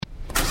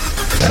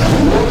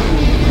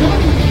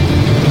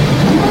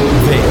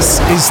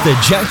is the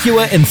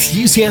Jaguar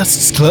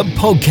Enthusiasts Club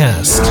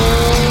podcast.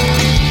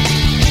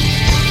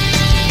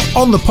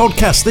 On the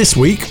podcast this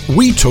week,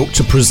 we talk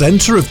to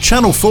presenter of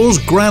Channel 4's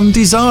Grand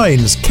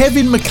Designs,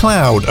 Kevin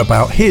McCloud,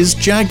 about his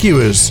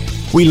Jaguars.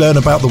 We learn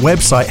about the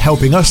website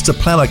helping us to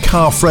plan a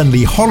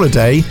car-friendly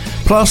holiday,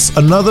 plus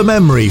another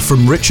memory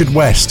from Richard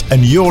West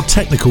and your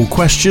technical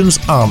questions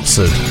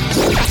answered.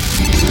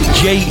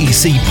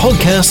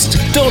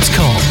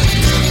 JECpodcast.com.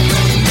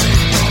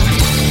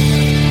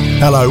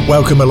 Hello,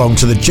 welcome along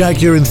to the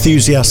Jaguar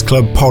Enthusiast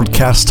Club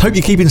podcast. Hope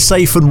you're keeping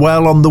safe and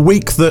well on the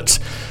week that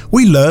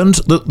we learned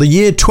that the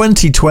year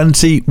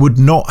 2020 would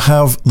not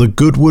have the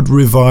Goodwood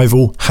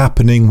revival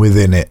happening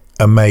within it.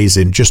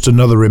 Amazing. Just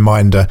another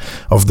reminder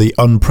of the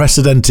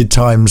unprecedented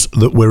times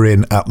that we're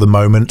in at the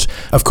moment.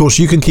 Of course,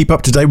 you can keep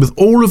up to date with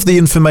all of the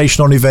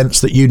information on events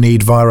that you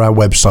need via our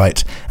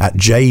website at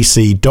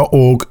jec.org.uk.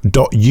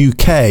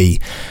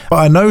 But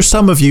I know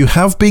some of you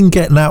have been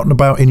getting out and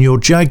about in your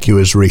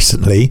Jaguars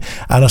recently,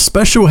 and a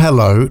special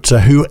hello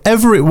to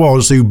whoever it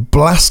was who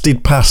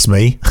blasted past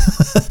me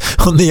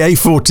on the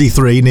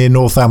A43 near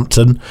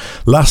Northampton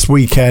last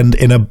weekend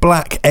in a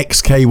black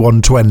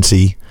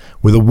XK120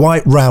 with a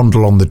white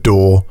roundel on the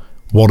door.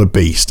 What a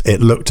beast.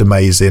 It looked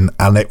amazing,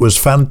 and it was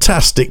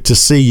fantastic to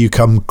see you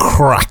come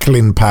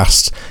crackling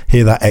past,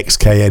 hear that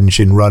XK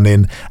engine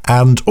running,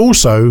 and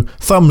also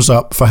thumbs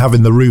up for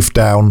having the roof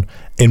down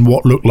in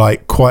what looked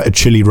like quite a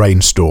chilly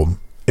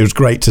rainstorm. It was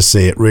great to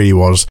see, it really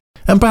was.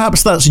 And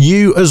perhaps that's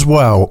you as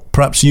well.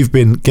 Perhaps you've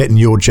been getting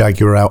your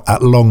Jaguar out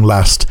at long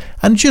last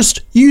and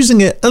just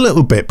using it a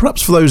little bit,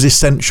 perhaps for those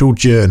essential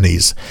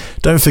journeys.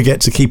 Don't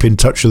forget to keep in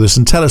touch with us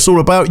and tell us all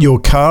about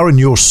your car and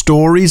your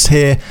stories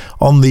here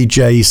on the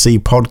JEC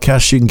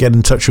podcast. You can get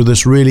in touch with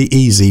us really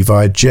easy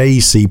via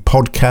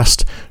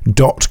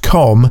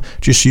jecpodcast.com.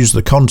 Just use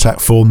the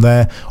contact form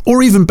there,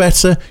 or even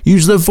better,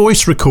 use the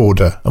voice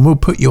recorder and we'll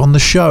put you on the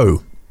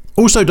show.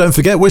 Also, don't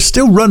forget, we're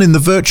still running the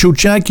virtual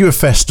Jaguar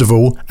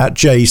Festival at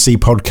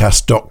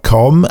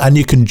jecpodcast.com, and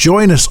you can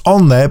join us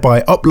on there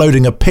by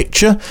uploading a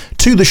picture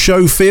to the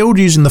show field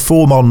using the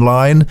form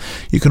online.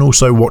 You can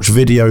also watch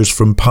videos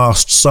from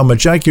past summer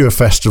Jaguar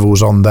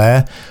festivals on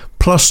there,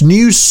 plus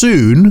news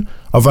soon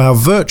of our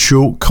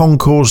virtual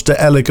Concours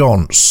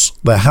d'Elegance.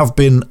 There have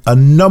been a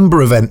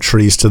number of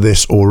entries to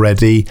this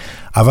already.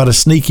 I've had a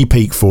sneaky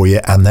peek for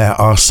you, and there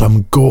are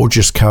some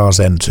gorgeous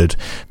cars entered.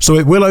 So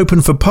it will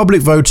open for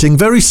public voting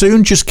very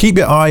soon. Just keep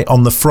your eye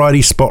on the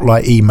Friday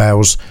Spotlight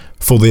emails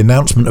for the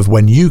announcement of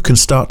when you can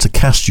start to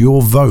cast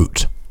your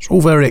vote. It's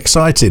all very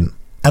exciting.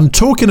 And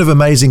talking of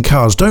amazing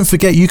cars, don't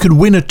forget you could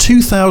win a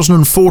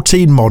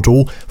 2014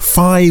 model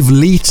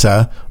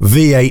 5-litre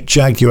V8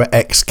 Jaguar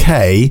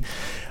XK.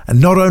 And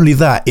not only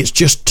that, it's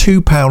just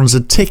 £2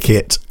 a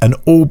ticket, and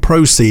all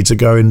proceeds are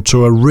going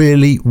to a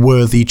really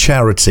worthy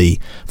charity,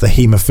 the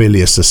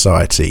Haemophilia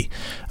Society.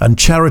 And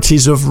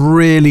charities have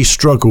really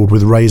struggled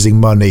with raising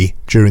money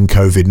during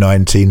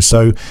COVID-19.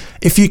 So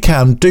if you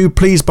can, do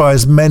please buy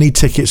as many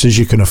tickets as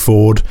you can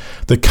afford.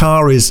 The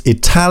car is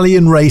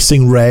Italian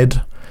Racing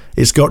Red.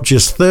 It's got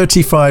just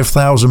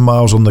 35,000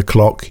 miles on the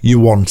clock.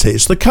 You want it.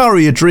 It's the car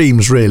of your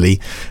dreams,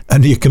 really.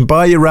 And you can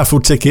buy your raffle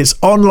tickets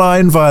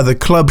online via the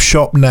club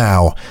shop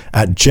now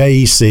at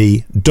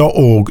jec.org.uk.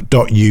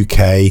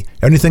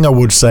 Only thing I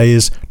would say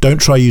is don't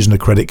try using a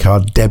credit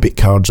card. Debit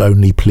cards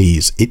only,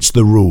 please. It's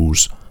the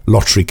rules.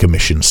 Lottery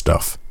commission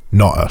stuff,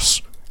 not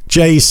us.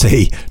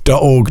 jec.org.uk.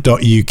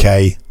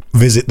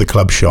 Visit the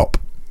club shop.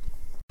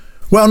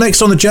 Well,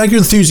 next on the Jaguar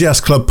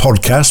Enthusiast Club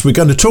podcast, we're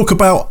going to talk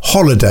about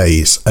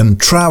holidays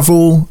and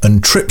travel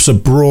and trips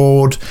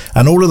abroad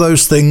and all of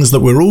those things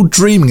that we're all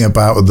dreaming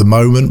about at the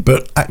moment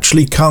but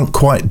actually can't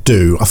quite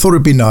do. I thought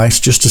it'd be nice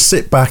just to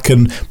sit back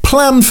and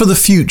plan for the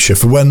future,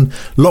 for when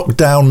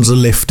lockdowns are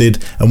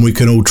lifted and we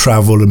can all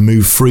travel and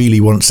move freely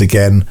once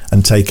again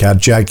and take our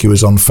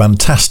Jaguars on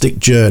fantastic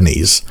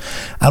journeys.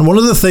 And one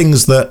of the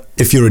things that,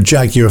 if you're a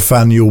Jaguar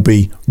fan, you'll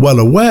be well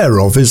aware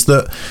of is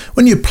that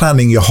when you're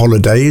planning your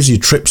holidays, your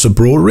trips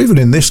abroad, or even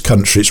in this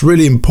country, it's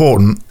really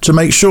important to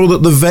make sure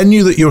that the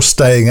venue that you're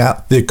staying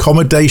at, the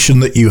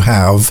accommodation that you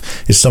have,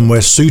 is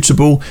somewhere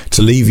suitable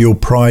to leave your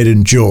pride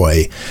and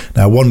joy.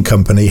 Now, one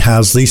company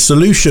has the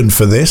solution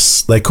for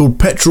this. They're called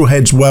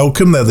Petrolheads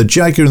Welcome. They're the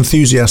Jaguar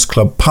Enthusiast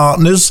Club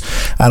partners.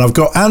 And I've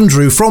got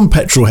Andrew from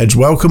Petrolheads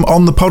Welcome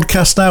on the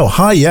podcast now.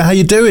 Hiya, how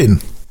you doing?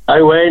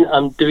 Hi Wayne,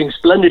 I'm doing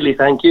splendidly,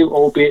 thank you,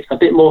 albeit a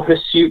bit more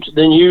hirsute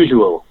than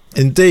usual.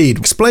 Indeed.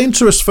 Explain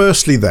to us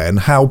firstly then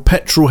how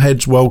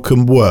Petrolheads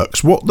Welcome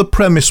works, what the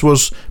premise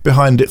was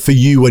behind it for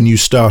you when you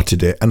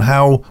started it, and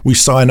how we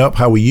sign up,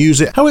 how we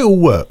use it, how it all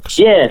works.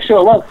 Yeah,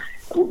 sure. Well,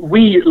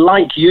 we,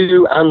 like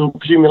you and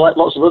presumably like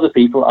lots of other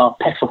people, are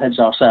petrolheads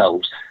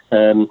ourselves.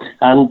 We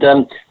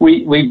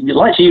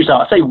like to use that.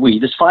 I say we,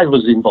 there's 5 of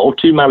us involved,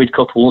 2 married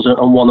couples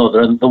and one other,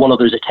 and the one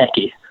other is a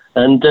techie.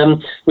 And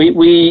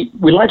we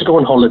like to go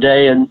on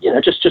holiday, and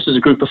just as a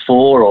group of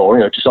 4,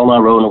 or just on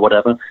our own or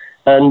whatever.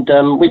 And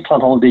we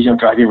plan holidays,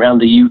 driving around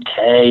the UK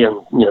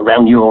and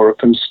around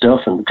Europe and stuff,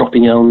 and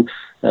dropping on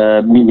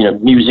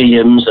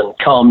museums and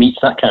car meets,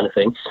 that kind of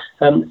thing.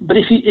 But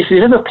if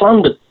you've ever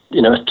planned a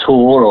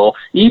tour or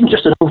even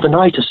just an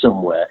overnighter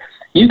somewhere,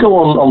 you go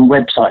on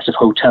websites of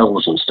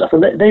hotels and stuff,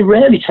 and they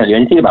rarely tell you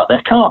anything about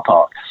their car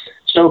park.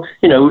 So,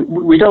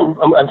 we don't,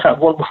 in fact,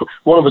 one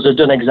of us has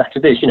done exactly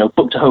this,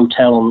 booked a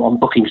hotel on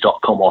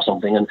bookings.com or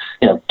something and,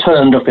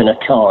 turned up in a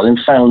car and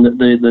found that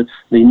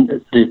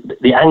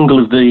the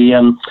angle of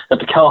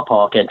the car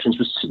park entrance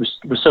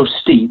was so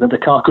steep that the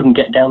car couldn't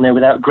get down there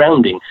without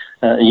grounding.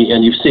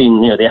 And you've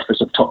seen, the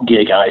efforts of Top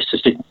Gear guys to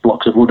stick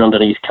blocks of wood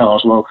underneath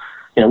cars. Well,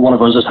 one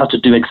of us has had to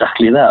do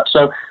exactly that.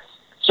 So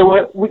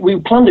we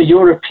planned a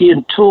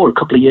European tour a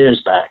couple of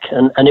years back,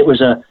 and it was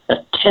a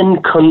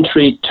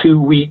 10-country,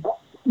 2-week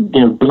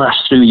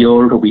blast through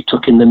Europe. We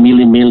took in the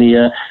Mille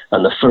Miglia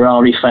and the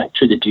Ferrari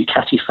factory, the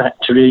Ducati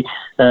factory,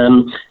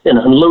 and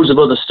loads of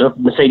other stuff,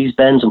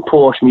 Mercedes-Benz and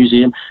Porsche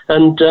Museum,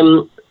 and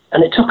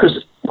it took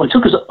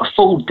us a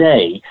full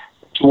day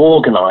to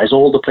organise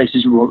all the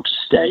places we want to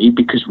stay,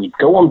 because we'd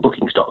go on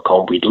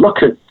bookings.com, we'd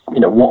look at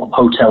what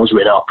hotels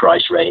were in our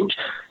price range,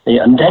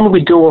 and then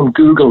we'd go on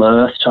Google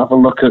Earth to have a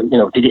look at,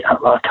 did it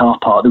have our car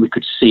park that we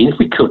could see? And if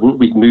we couldn't,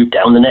 we'd move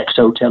down the next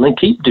hotel and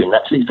keep doing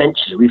that till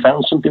eventually we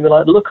found something we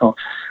liked the look of.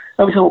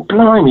 And we thought,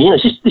 blimey,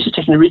 this is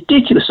taking a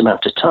ridiculous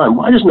amount of time.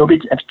 Why does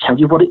nobody ever tell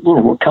you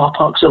what car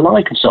parks are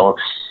like and so on?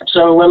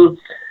 So, and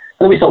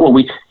then we thought,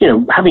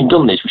 well, having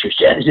done this, we should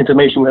share this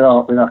information with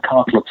our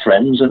car club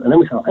friends. And then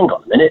we thought, hang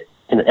on a minute.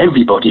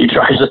 Everybody who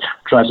drives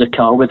a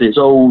car, whether it's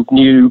old,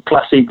 new,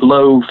 classic,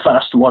 low,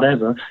 fast,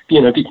 whatever.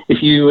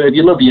 If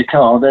you love your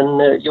car,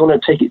 then you want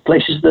to take it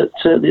places that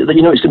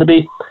it's going to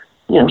be,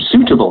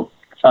 suitable.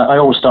 I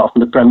always start from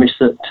the premise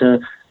that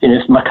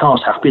if my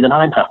car's happy, then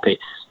I'm happy.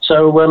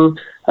 So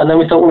and then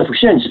we thought, well, if we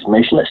share this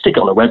information, let's stick it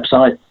on a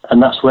website,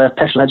 and that's where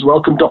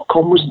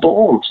petrolheadswelcome.com was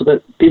born, so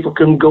that people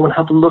can go and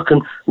have a look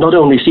and not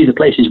only see the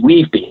places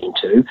we've been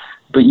to,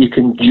 but you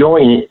can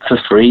join it for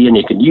free and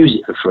you can use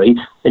it for free,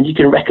 and you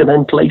can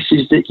recommend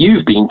places that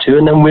you've been to,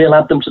 and then we'll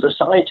add them to the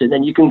site, and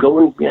then you can go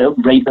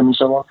and rate them and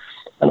so on,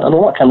 and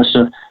all that kind of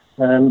stuff.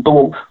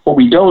 But what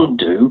we don't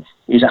do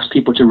is ask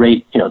people to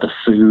rate, the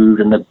food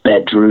and the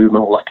bedroom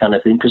and all that kind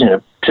of thing, because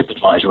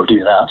TripAdvisor will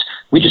do that.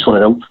 We just want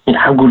to know,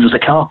 how good is the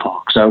car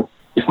park? So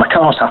if my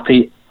car's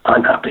happy,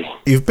 I'm happy.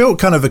 You've built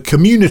kind of a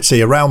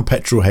community around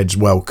Petrolheads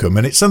Welcome,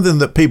 and it's something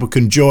that people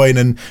can join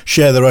and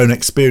share their own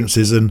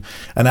experiences and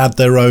add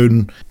their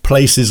own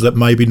places that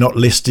maybe not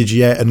listed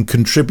yet and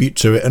contribute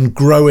to it and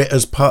grow it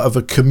as part of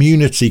a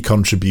community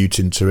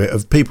contributing to it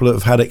of people that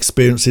have had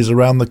experiences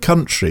around the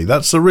country.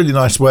 That's a really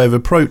nice way of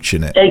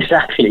approaching it.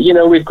 Exactly.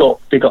 We've got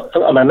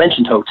I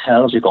mentioned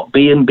hotels, we've got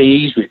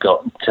B&Bs, we've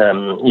got,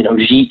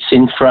 gîtes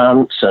in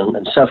France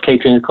and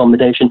self-catering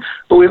accommodation,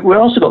 but we've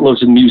also got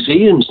loads of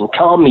museums and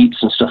car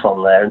meets and stuff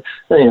on there,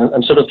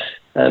 and sort of,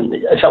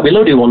 in fact, we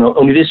loaded one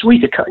only this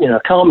week, a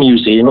car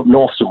museum up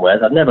north somewhere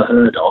that I'd never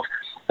heard of,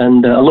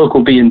 and a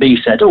local B&B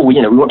said, we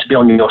want to be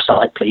on your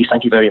site, please,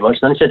 thank you very much.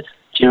 And then he said,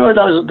 do you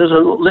know, there's a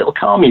little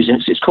car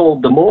museum, it's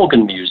called the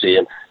Morgan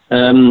Museum,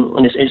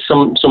 and it's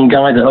some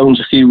guy that owns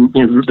a few,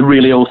 the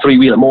really old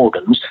three-wheeler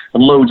Morgans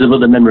and loads of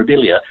other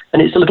memorabilia,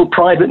 and it's a little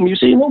private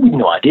museum. Well, we've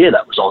no idea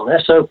that was on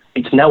there, so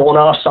it's now on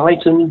our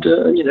site, and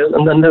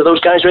and then those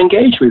guys are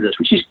engaged with us,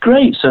 which is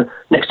great. So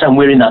next time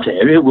we're in that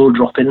area, we'll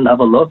drop in and have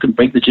a look and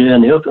break the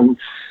journey up, and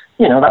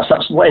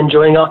that's what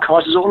enjoying our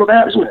cars is all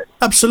about, isn't it?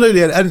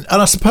 Absolutely, and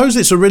I suppose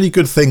it's a really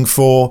good thing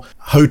for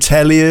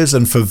hoteliers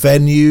and for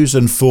venues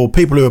and for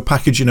people who are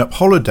packaging up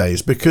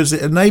holidays, because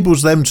it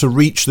enables them to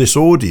reach this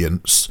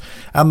audience,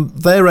 and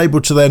they're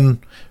able to then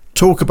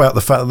talk about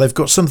the fact that they've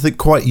got something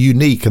quite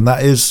unique, and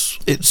that is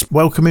it's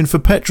welcoming for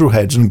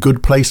petrolheads and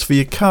good place for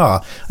your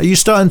car. Are you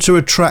starting to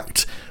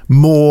attract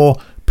more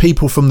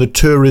people from the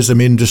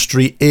tourism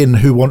industry in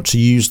who want to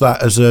use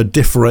that as a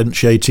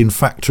differentiating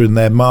factor in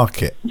their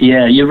market?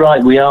 Yeah, you're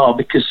right, we are,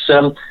 because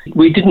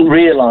we didn't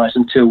realise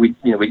until we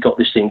got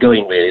this thing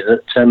going, really,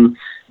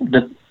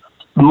 that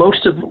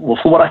most of,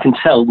 from what I can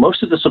tell,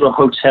 most of the sort of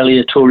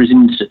hotelier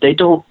tourism industry, they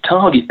don't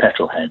target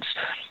petrolheads.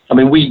 I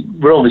mean,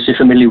 we're obviously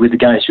familiar with the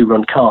guys who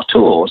run car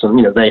tours, and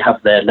they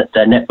have their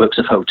networks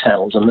of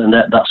hotels, and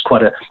that's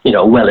quite a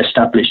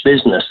well-established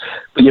business.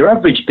 But your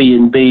average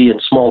B&B and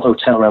small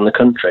hotel around the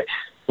country,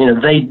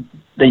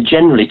 they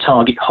generally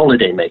target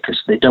holidaymakers.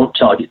 They don't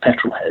target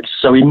petrolheads.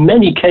 So in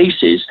many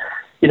cases,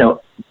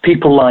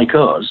 people like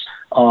us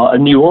are a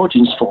new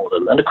audience for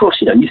them. And of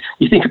course,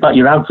 you think about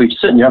your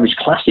average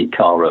classic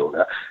car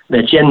owner,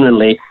 they're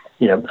generally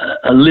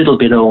a little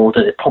bit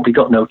older, they've probably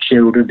got no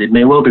children, they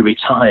may well be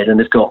retired, and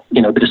they've got,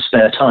 a bit of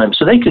spare time.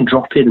 So they can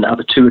drop in and have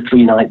a 2 or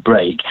 3 night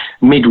break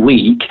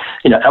midweek,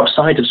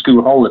 outside of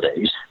school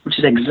holidays, which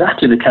is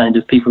exactly the kind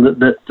of people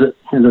that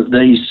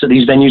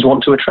these venues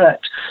want to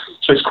attract.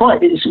 So it's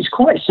quite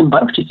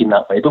symbiotic in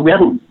that way. But we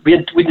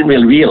didn't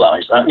really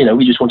realise that.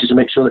 We just wanted to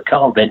make sure that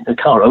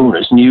car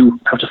owners knew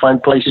how to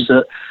find places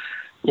that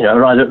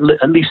are either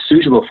at least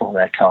suitable for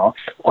their car,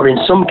 or in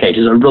some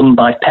cases are run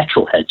by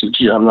petrol heads,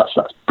 which is,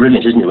 that's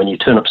brilliant, isn't it? When you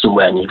turn up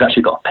somewhere and you've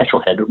actually got a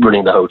petrol head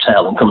running the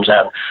hotel and comes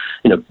out,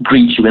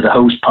 greets you with a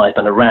hose pipe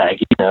and a rag,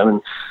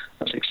 and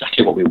that's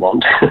exactly what we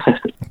want.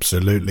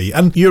 Absolutely.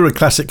 And you're a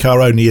classic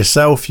car owner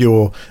yourself.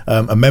 You're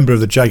a member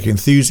of the Jaguar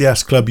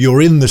Enthusiast Club.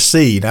 You're in the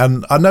scene.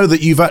 And I know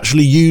that you've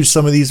actually used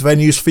some of these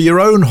venues for your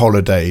own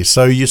holidays.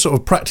 So you sort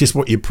of practice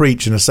what you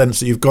preach in a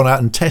sense that you've gone out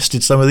and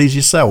tested some of these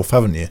yourself,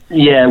 haven't you?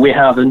 Yeah, we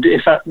have. And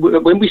in fact,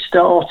 when we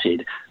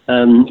started,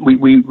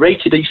 we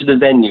rated each of the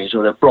venues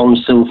with a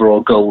bronze, silver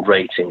or gold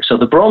rating. So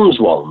the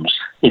bronze ones,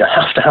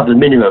 have to have the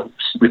minimum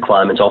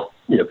requirement of,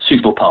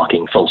 suitable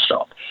parking, full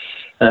stop.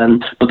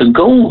 But the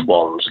gold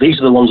ones, these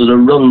are the ones that are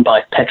run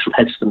by petrol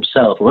heads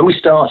themselves. And when we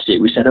started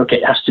it, we said, okay,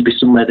 it has to be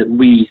somewhere that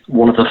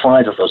one of the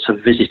 5 of us,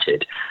 have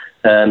visited.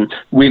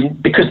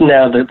 Because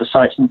now the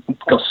site's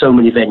got so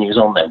many venues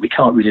on there, we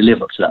can't really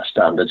live up to that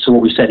standard. So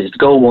what we said is the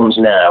gold ones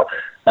now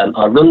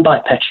are run by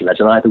petrol heads,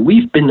 and either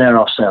we've been there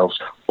ourselves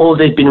or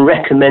they've been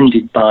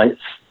recommended by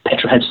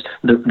petrol heads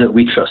that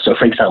we trust. So,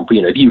 for example,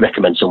 if you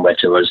recommend somewhere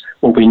to us,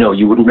 well, we know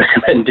you wouldn't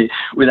recommend it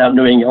without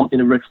knowing,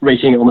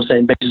 rating it on the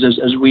same basis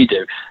as we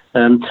do.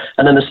 And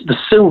then the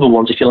silver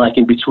ones, if you like,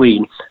 in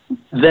between,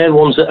 they're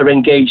ones that are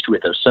engaged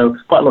with us. So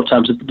quite a lot of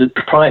times the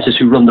proprietors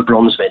who run the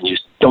bronze venues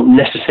don't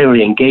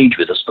necessarily engage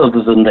with us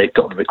other than they've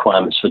got the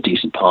requirements for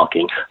decent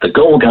parking. The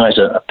gold guys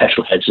are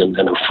petrol heads and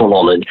are full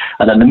on.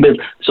 And then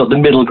the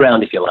middle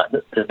ground, if you like,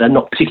 they're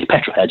not particularly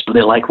petrol heads, but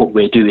they like what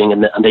we're doing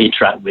and they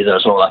interact with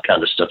us and all that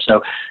kind of stuff.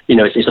 So,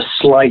 it's a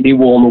slightly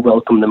warmer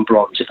welcome than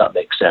bronze, if that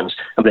makes sense.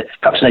 And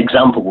perhaps an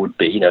example would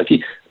be,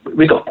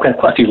 we've got quite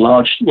a few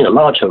large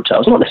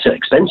hotels, not necessarily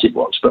expensive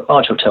ones, but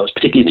large hotels,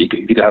 particularly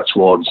if you go out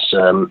towards,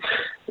 Le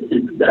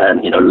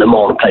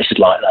Mans and places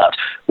like that,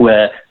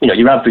 where,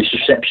 your average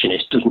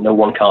receptionist doesn't know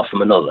one car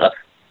from another,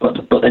 but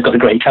they've got a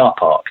great car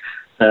park.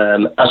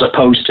 As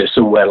opposed to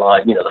somewhere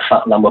like, the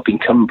Fat Lamb up in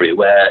Cumbria,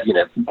 where,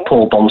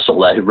 Paul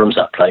Bonsall there, who runs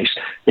that place,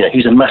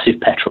 he's a massive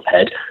petrol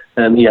head.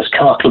 He has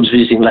car clubs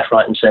visiting left,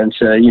 right and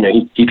centre.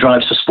 He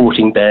drives for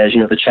Sporting Bears,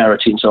 the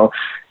charity and so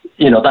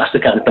on. That's the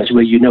kind of place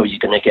where you're going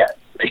to get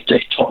a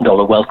top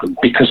dollar welcome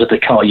because of the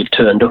car you've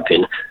turned up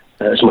in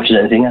as much as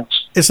anything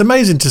else. It's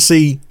amazing to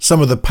see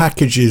some of the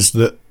packages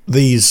that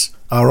these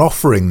are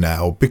offering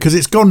now, because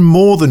it's gone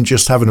more than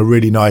just having a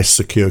really nice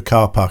secure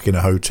car park in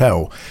a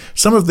hotel.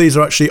 Some of these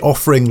are actually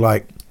offering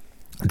like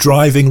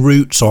driving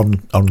routes on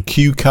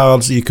cue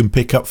cards that you can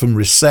pick up from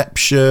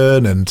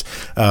reception, and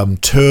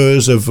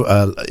tours of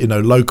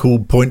local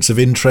points of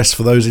interest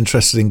for those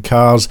interested in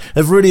cars.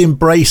 They've really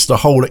embraced the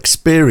whole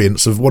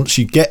experience of, once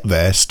you get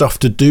there, stuff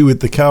to do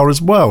with the car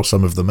as well,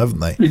 some of them, haven't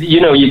they?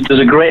 There's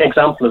a great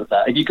example of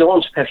that. If you go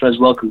on to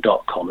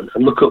petrolheadswelcome.com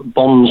and look up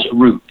Bond's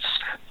routes,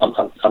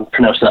 I'm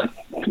pronouncing that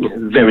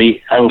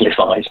very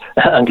anglicised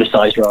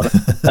rather.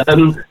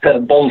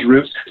 Bond's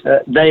routes.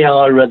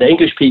 They're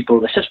English people.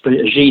 They set up a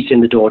gîte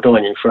in the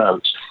Dordogne in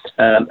France,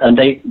 and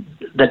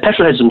they're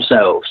petrol heads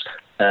themselves.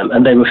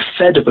 And they were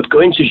fed up of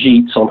going to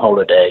gîtes on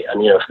holiday,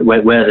 and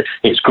where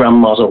it's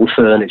grandma's old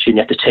furniture, and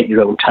you have to take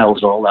your own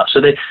towels and all that. So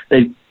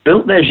they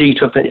built their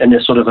gîte up in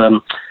a sort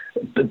of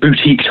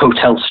boutique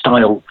hotel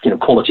style,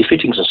 quality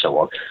fittings and so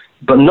on.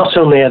 But not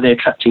only are they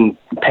attracting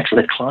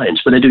petrol-head clients,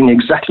 but they're doing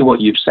exactly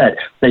what you've said.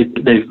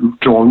 They've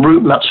drawn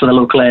route maps for the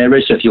local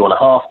area. So if you want a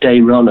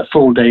half-day run, a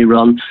full-day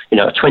run, a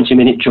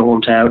 20-minute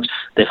jaunt out,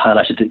 they've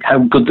highlighted how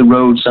good the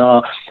roads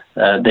are.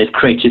 They've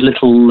created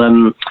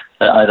little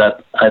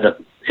either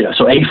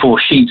so A4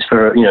 sheets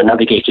for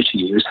navigator to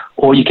use,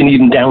 or you can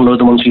even download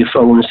them onto your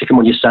phone and stick them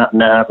on your sat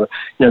nav.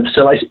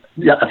 So I think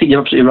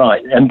you're absolutely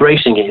right.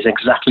 Embracing it is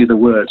exactly the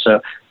word.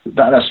 So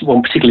that's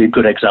one particularly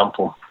good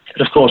example.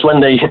 And of course,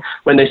 when they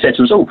said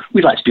to us, "Oh,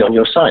 we'd like to be on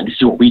your site. This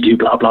is what we do."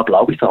 Blah blah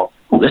blah. We thought,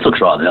 "Oh, this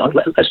looks rather nice.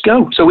 Let's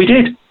go." So we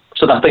did.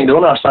 So I think they're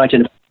on our site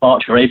in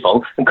March or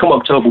April, and come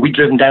October, we've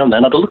driven down there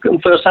and had a look at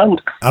them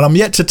firsthand. And I'm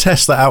yet to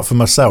test that out for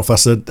myself.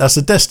 That's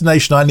a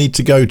destination I need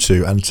to go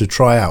to and to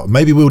try out.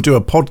 Maybe we'll do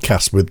a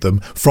podcast with them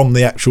from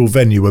the actual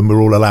venue when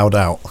we're all allowed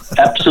out.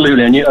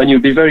 Absolutely, and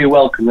you'd be very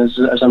welcome, as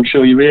I'm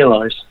sure you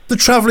realise. The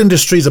travel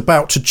industry is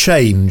about to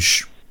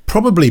change,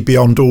 probably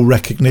beyond all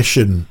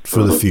recognition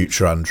for the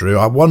future, Andrew.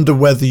 I wonder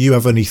whether you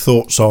have any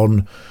thoughts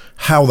on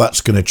how that's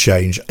going to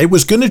change. It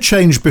was going to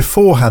change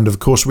beforehand, of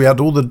course. We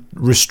had all the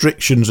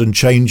restrictions and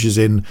changes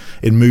in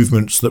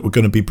movements that were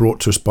going to be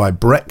brought to us by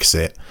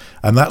Brexit,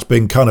 and that's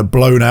been kind of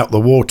blown out the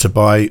water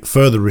by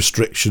further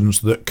restrictions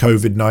that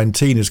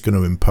COVID-19 is going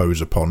to impose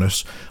upon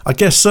us. I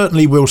guess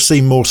certainly we'll see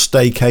more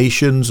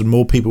staycations and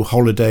more people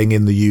holidaying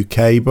in the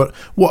UK, but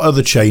what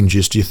other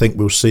changes do you think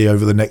we'll see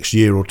over the next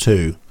year or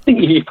two? I think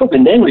you've probably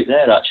nailed it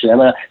there, actually.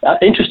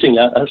 Interestingly,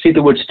 I see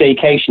the word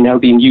staycation now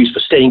being used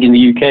for staying in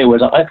the UK,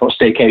 whereas I thought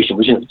staycation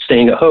was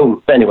staying at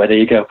home. But anyway, there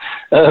you go.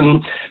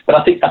 But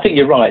I think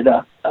you're right.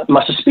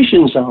 My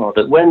suspicions are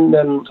that when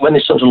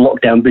this sort of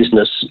lockdown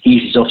business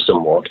eases off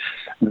somewhat,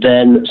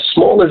 then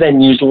smaller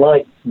venues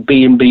like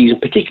B&Bs,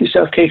 and particularly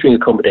self-catering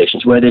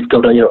accommodations, where they've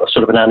got a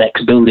sort of an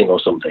annex building or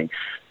something,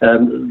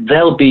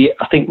 they'll be,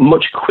 I think,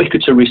 much quicker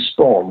to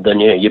respond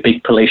than your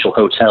big palatial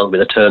hotel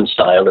with a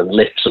turnstile and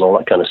lifts and all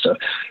that kind of stuff.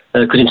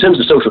 Because in terms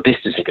of social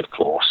distancing, of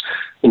course,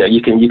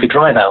 you could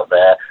drive out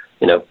there,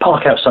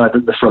 park outside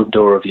the front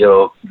door of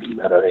your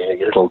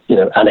little,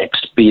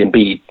 annexed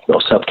B&B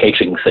or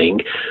self-catering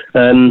thing,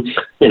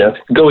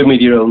 go in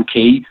with your own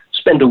key,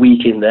 spend a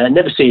week in there,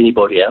 never see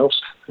anybody else.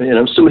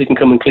 Somebody can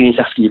come and clean it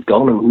after you've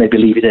gone and maybe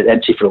leave it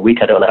empty for a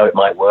week. I don't know how it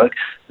might work.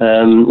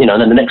 And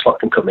then the next lot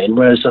can come in.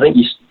 Whereas I think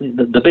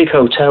the big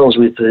hotels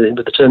with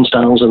the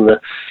turnstiles and the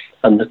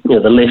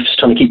lifts,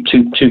 trying to keep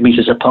two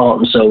meters apart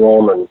and so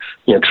on,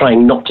 and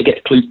trying not to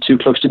get too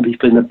close to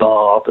people in the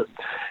bar. But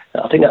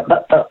I think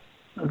that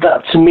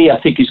to me, I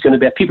think is going to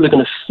be, people are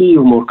going to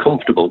feel more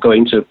comfortable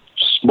going to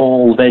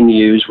small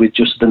venues with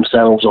just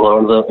themselves or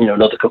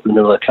another couple in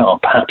another car,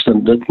 perhaps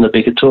than the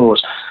bigger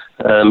tours.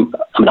 I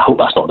hope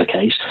that's not the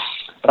case.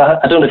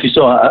 I don't know if you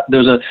saw,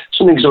 there was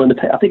something I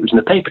think it was in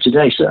the paper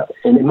today,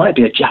 and it might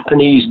be a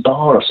Japanese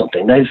bar or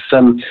something. They've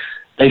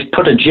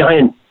put a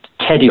giant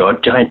teddy or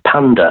a giant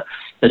panda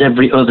at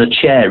every other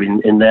chair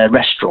in their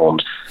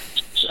restaurant.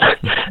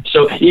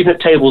 So even at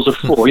tables of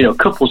four,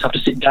 couples have to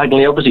sit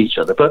diagonally opposite each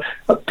other. But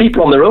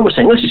people on their own were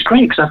saying, "This is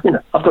great because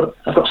I've got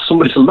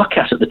somebody to look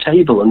at the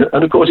table, and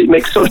of course it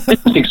makes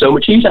things so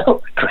much easier."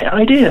 Oh, great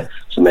idea.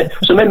 So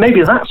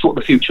maybe that's what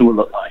the future will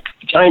look like: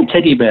 giant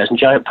teddy bears and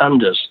giant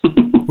pandas.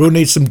 We'll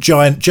need some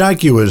giant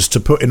Jaguars to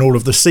put in all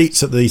of the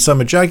seats at the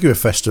Summer Jaguar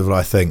Festival.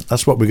 I think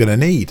that's what we're going to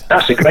need.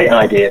 That's a great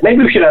idea.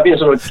 Maybe we should have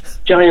sort of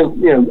giant,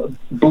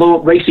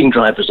 blow-up racing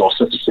drivers or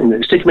something.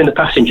 Stick them in the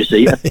passenger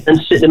seat and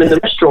sit them in the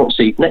restaurant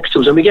seat next to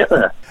us when we get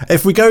there.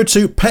 If we go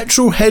to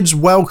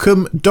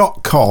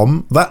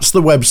petrolheadswelcome.com, that's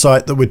the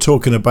website that we're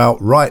talking about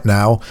right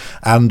now.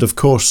 And of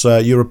course,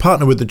 you're a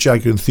partner with the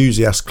Jaguar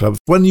Enthusiast Club.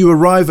 When you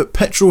arrive at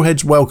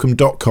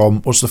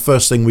petrolheadswelcome.com, what's the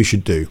first thing we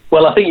should do?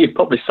 Well, I think you'd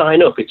probably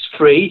sign up. It's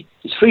free.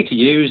 It's free to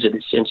use, and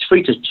it's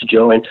free to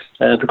join.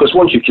 Because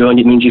once you've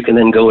joined, it means you can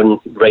then go and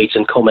rate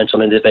and comment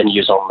on any of the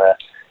venues on there.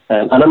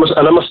 And I must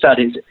add,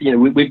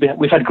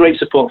 we've had great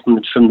support from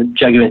the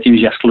Jaguar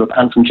Enthusiast Club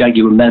and from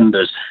Jaguar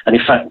members. And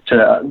in fact,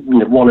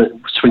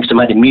 one springs to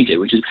mind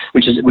immediately,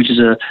 which is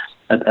a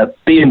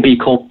B&B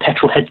called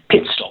Petrolhead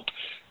Pit Stop.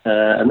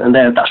 And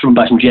that's run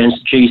by some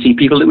JEC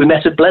people that we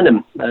met at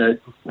Blenheim.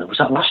 Was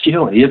that last year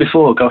or the year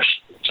before?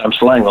 Gosh, time's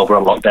flying while we're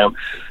on lockdown.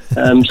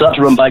 So that's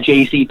run by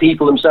JEC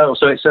people themselves.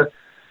 So it's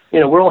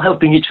we're all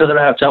helping each other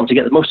out to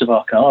get the most of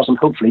our cars and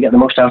hopefully get the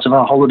most out of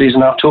our holidays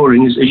and our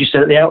touring, as you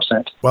said at the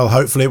outset. Well,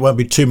 hopefully it won't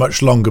be too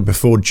much longer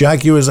before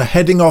Jaguars are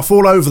heading off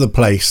all over the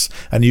place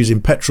and using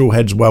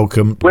Petrolheads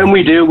Welcome. When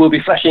we do, we'll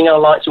be flashing our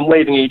lights and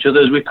waving at each other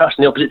as we pass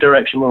in the opposite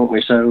direction, won't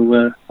we?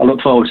 So I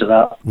look forward to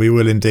that. We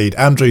will indeed.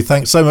 Andrew,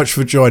 thanks so much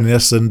for joining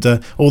us, and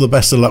all the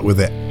best of luck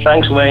with it.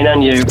 Thanks, Wayne,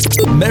 and you.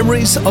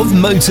 Memories of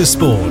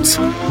Motorsport.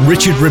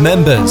 Richard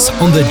remembers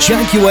on the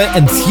Jaguar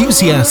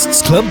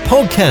Enthusiasts Club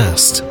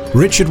podcast.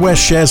 Richard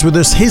West shares with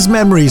us his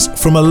memories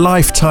from a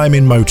lifetime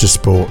in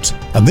motorsport.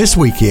 And this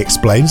week he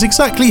explains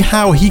exactly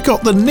how he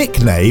got the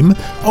nickname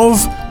of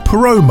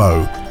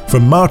Promo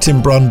from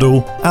Martin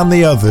Brundle and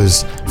the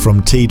others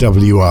from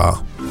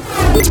TWR.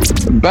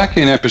 Back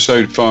in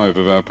episode 5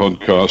 of our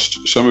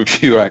podcast, some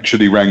of you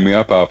actually rang me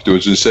up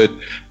afterwards and said,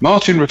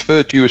 Martin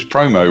referred to you as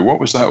Promo.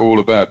 What was that all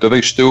about? Do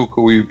they still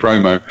call you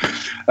Promo?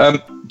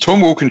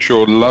 Tom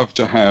Walkinshaw loved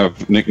to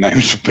have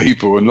nicknames for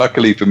people, and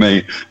luckily for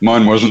me,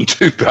 mine wasn't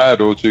too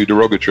bad or too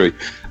derogatory.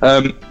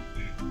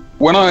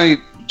 When I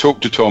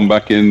talked to Tom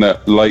back in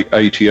that late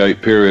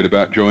 88 period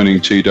about joining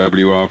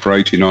TWR for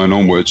 89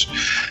 onwards,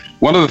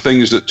 one of the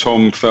things that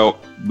Tom felt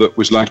that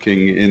was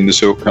lacking in the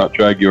Silk Cut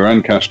Jaguar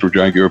and Castrol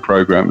Jaguar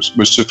programs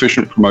was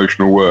sufficient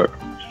promotional work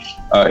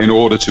in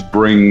order to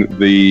bring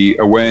the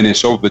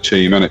awareness of the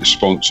team and its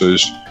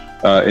sponsors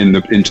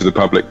into the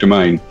public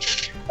domain.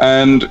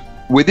 And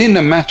within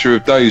a matter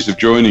of days of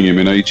joining him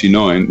in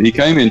 89, he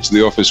came into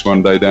the office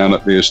one day down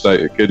at the estate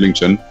at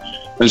Kidlington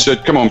and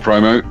said, come on,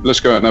 Promo, let's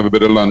go out and have a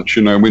bit of lunch,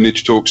 we need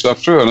to talk stuff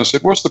through. And I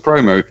said, what's the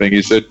Promo thing?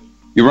 He said,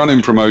 you're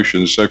running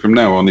promotions, so from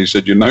now on, he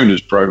said, you're known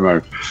as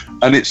Promo.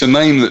 And it's a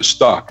name that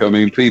stuck. I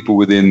mean, people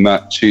within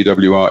that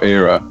TWR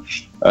era,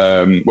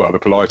 the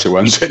politer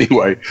ones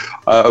anyway,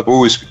 have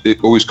always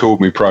called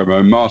me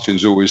Promo.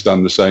 Martin's always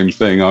done the same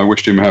thing. I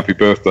wished him a happy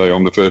birthday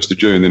on the 1st of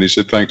June, and he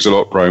said, thanks a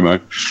lot,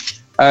 Promo.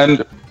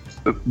 And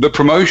the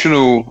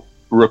promotional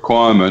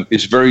requirement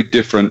is very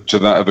different to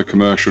that of a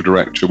commercial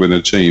director with a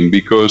team,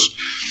 because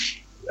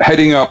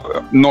heading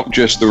up not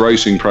just the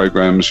racing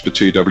programs for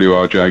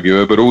TWR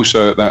Jaguar, but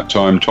also at that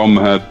time, Tom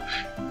had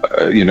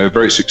a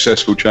very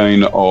successful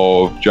chain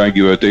of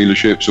Jaguar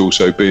dealerships,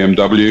 also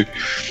BMW.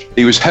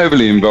 He was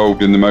heavily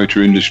involved in the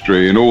motor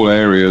industry in all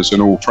areas and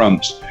all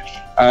fronts.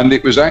 And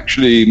it was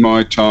actually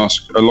my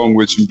task, along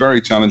with some very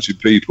talented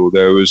people.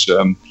 There was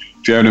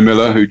Fiona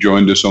Miller, who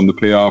joined us on the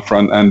PR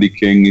front, Andy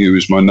King, who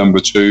was my number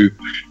 2,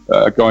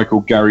 a guy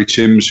called Gary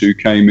Timms, who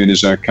came in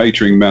as our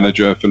catering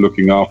manager for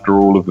looking after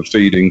all of the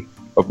feeding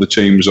of the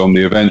teams on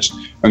the events,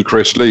 and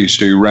Chris Lees,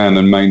 who ran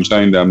and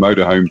maintained our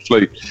motorhome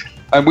fleet.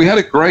 And we had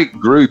a great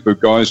group of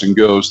guys and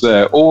girls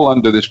there, all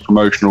under this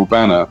promotional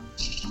banner.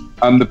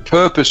 And the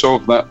purpose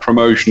of that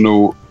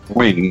promotional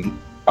wing,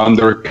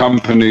 under a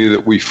company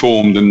that we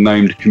formed and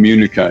named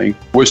Communique,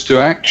 was to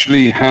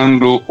actually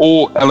handle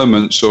all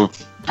elements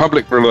of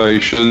public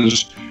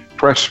relations,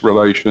 press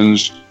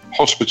relations,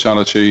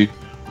 hospitality,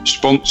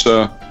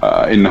 sponsor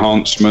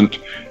enhancement,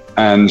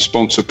 and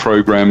sponsor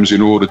programs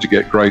in order to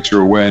get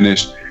greater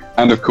awareness.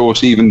 And of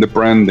course, even the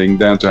branding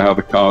down to how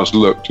the cars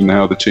looked and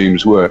how the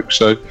teams worked.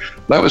 So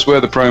that was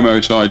where the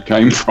promo side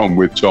came from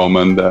with Tom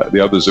and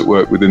the others that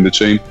worked within the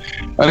team.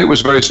 And it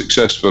was very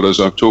successful, as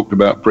I've talked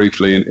about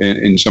briefly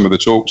in some of the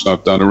talks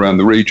I've done around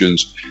the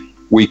regions.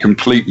 We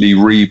completely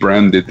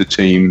rebranded the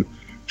team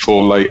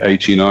for late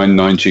 89,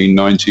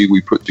 1990.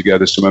 We put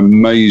together some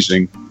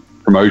amazing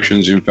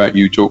promotions. In fact,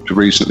 you talked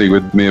recently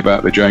with me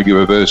about the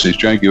Jaguar versus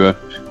Jaguar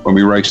when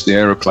we raced the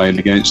aeroplane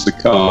against the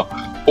car.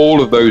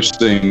 All of those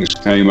things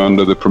came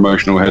under the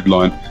promotional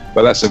headline,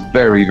 but that's a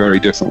very,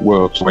 very different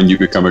world when you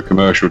become a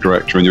commercial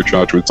director and you're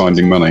charged with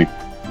finding money.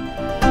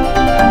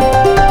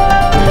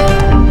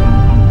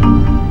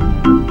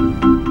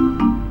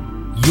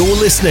 You're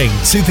listening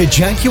to the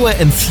Jaguar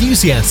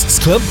Enthusiasts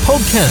Club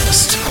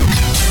podcast.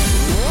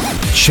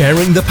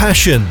 Sharing the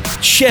passion,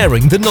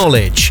 sharing the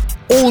knowledge.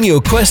 All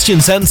your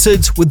questions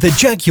answered with the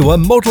Jaguar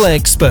model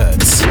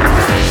experts.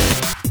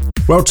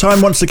 Well,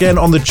 time once again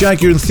on the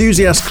Jaguar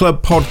Enthusiast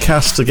Club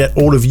podcast to get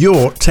all of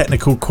your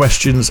technical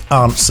questions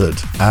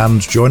answered.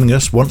 And joining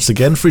us once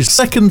again for his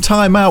second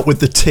time out with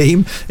the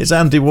team is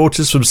Andy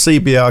Waters from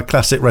CBR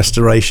Classic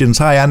Restorations.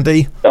 Hi,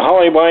 Andy.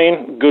 Hi,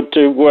 Wayne. Good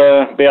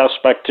to be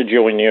asked back to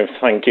join you.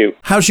 Thank you.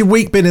 How's your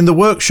week been in the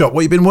workshop?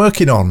 What have you been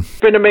working on?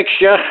 Been a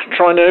mixture,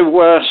 trying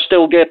to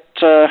still get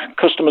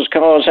customers'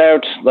 cars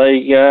out.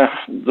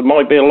 There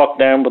might be a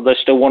lockdown, but they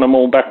still want them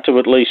all back to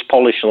at least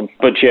polish them.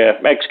 But yeah,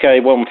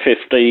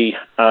 XK150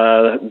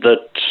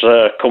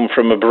 that come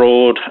from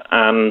abroad,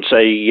 and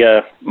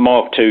a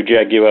Mark II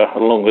Jaguar,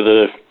 along with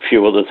a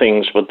few other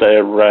things, but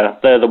they're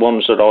the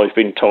ones that I've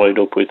been tied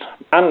up with.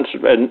 And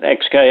an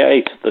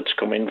XK8 that's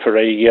come in for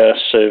a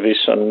service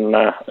and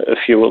a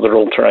few other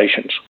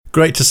alterations.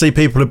 Great to see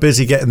people are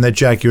busy getting their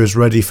Jaguars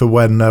ready for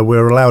when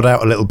we're allowed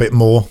out a little bit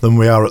more than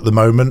we are at the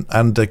moment.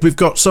 And we've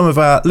got some of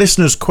our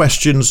listeners'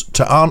 questions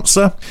to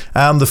answer.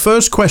 And the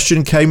first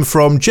question came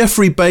from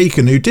Jeffrey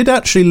Bacon, who did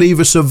actually leave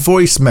us a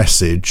voice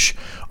message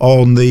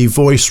on the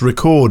voice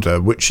recorder,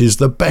 which is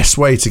the best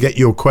way to get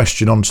your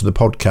question onto the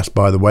podcast,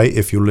 by the way,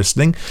 if you're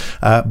listening.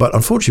 But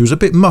unfortunately, it was a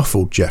bit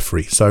muffled,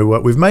 Jeffrey. So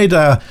we've made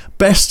our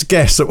best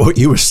guess at what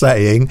you were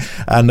saying,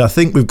 and I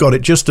think we've got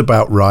it just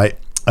about right.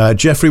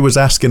 Jeffrey was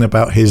asking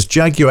about his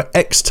Jaguar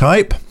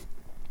X-Type.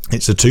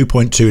 It's a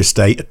 2.2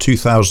 estate, a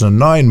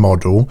 2009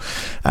 model,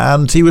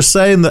 and he was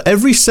saying that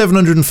every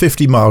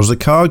 750 miles the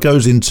car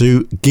goes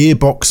into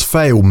gearbox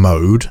fail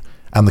mode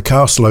and the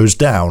car slows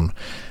down.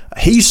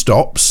 He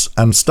stops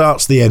and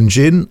starts the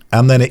engine,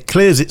 and then it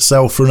clears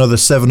itself for another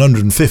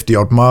 750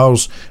 odd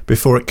miles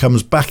before it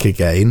comes back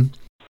again.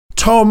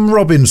 Tom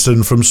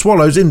Robinson from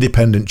Swallows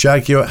Independent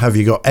Jaguar, have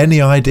you got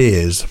any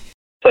ideas?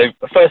 So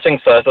first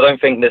things first, I don't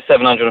think the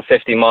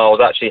 750 miles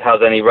actually has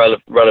any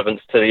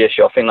relevance to the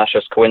issue. I think that's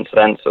just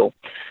coincidental.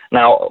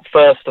 Now,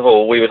 first of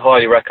all, we would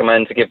highly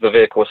recommend to give the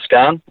vehicle a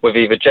scan with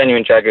either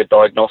genuine Jaguar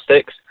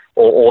Diagnostics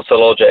or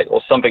Autologic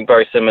or something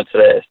very similar to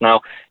this.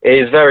 Now, it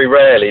is very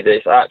rarely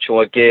this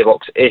actual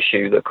gearbox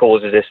issue that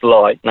causes this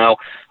light. Now,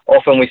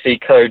 often we see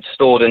code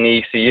stored in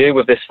the ECU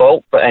with this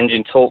fault for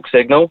engine torque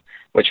signal,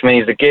 which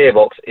means the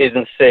gearbox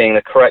isn't seeing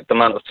the correct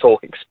amount of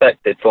torque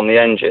expected from the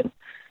engine,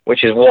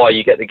 which is why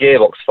you get the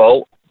gearbox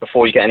fault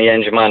before you get any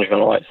engine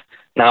management lights.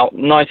 Now,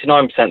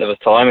 99% of the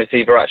time, it's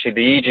either actually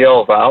the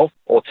EGR valve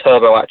or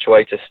turbo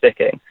actuator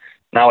sticking.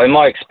 Now, in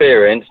my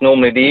experience,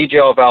 normally the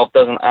EGR valve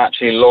doesn't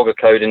actually log a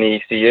code in the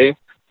ECU,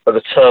 but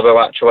the turbo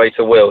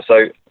actuator will.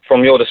 So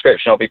from your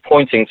description, I'll be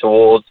pointing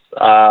towards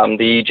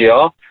the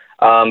EGR,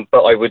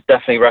 but I would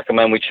definitely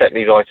recommend we check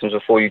these items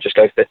before you just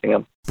go fitting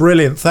them.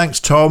 Brilliant. Thanks,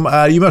 Tom.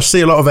 You must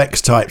see a lot of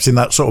X-Types in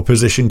that sort of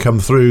position come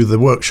through the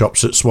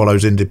workshops at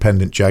Swallows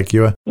Independent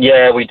Jaguar.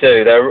 Yeah, we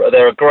do.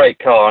 They're a great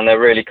car and they're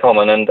really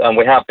common, and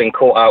we have been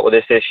caught out with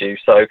this issue,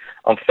 so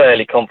I'm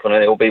fairly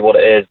confident it will be what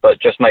it is, but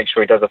just make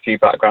sure he does a few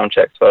background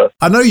checks first.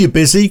 I know you're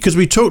busy because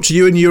we talked to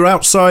you and you're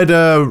outside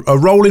a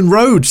rolling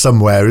road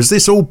somewhere. Is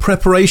this all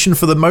preparation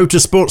for the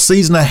motorsport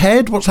season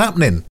ahead? What's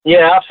happening?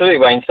 Yeah, absolutely,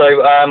 Wayne. So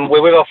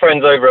we're with our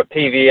friends over at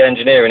PV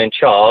Engineering in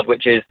Chard,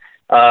 which is,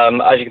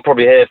 as you can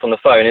probably hear from the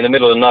phone, in the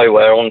middle of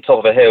nowhere on top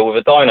of a hill with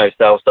a dyno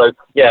cell. So,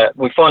 yeah,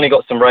 we've finally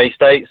got some race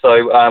dates.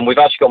 So we've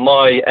actually got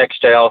my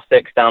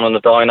XJR6 down on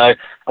the dyno,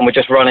 and we're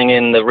just running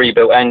in the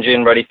rebuilt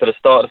engine ready for the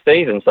start of the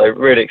season. So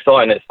really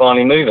exciting. It's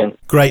finally moving.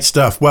 Great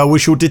stuff. Well, we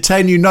shall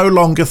detain you no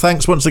longer.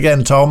 Thanks once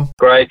again, Tom.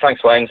 Great.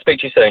 Thanks, Wayne. Speak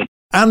to you soon.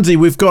 Andy,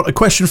 we've got a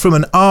question from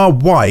an R.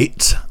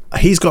 White.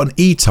 He's got an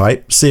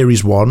E-Type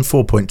Series 1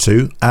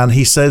 4.2, and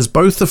he says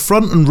both the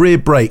front and rear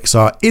brakes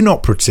are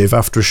inoperative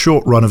after a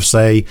short run of,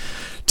 say,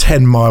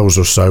 10 miles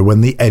or so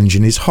when the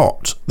engine is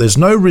hot. There's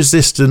no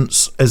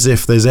resistance as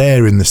if there's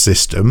air in the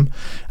system,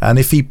 and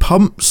if he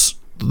pumps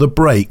the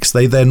brakes,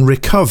 they then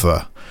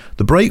recover.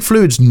 The brake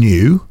fluid's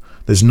new.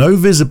 There's no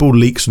visible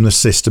leaks from the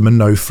system and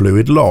no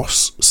fluid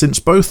loss. Since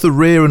both the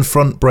rear and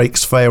front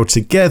brakes fail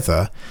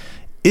together,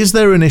 is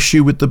there an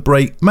issue with the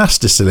brake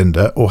master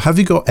cylinder, or have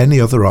you got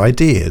any other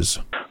ideas?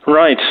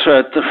 Right,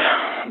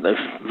 the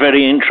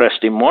very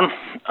interesting one.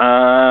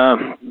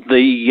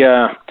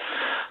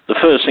 The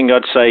first thing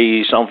I'd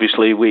say is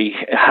obviously we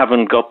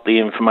haven't got the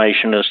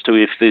information as to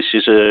if this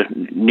is a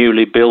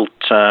newly built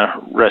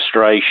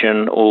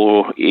restoration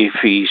or if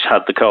he's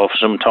had the car for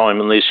some time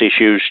and this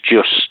issue's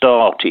just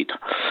started.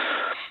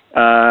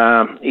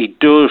 It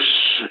does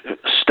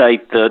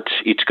state that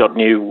it's got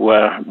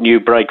new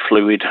brake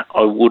fluid.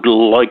 I would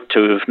like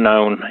to have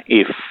known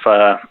if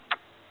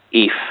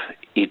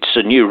it's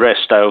a new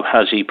resto,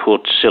 has he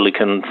put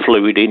silicon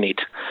fluid in it?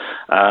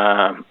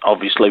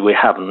 Obviously, we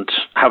haven't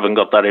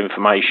got that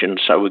information,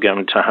 so we're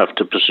going to have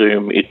to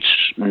presume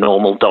it's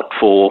normal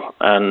 .4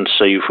 and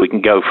see if we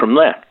can go from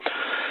there.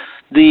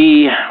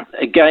 The,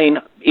 again,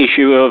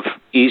 issue of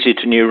is it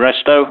a new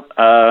resto?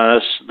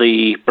 Has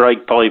the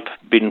brake pipe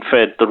been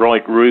fed the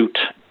right route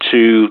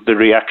to the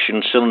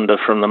reaction cylinder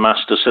from the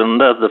master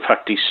cylinder? The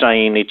fact he's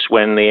saying it's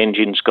when the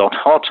engine's got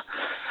hot.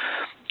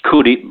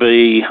 Could it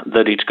be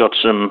that it's got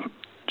some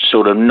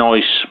sort of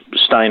nice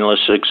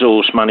stainless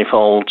exhaust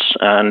manifolds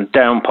and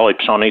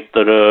downpipes on it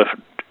that are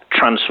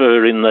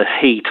transferring the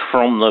heat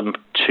from them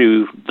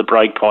to the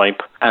brake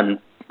pipe and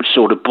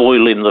sort of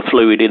boiling the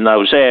fluid in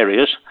those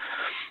areas?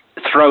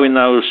 Throwing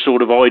those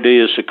sort of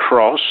ideas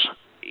across,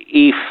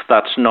 if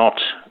that's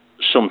not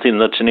something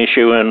that's an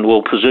issue, and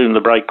we'll presume the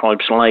brake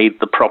pipe's laid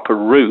the proper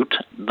route,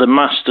 the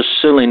master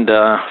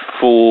cylinder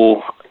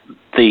for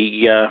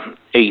the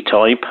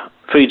E-type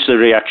feeds the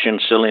reaction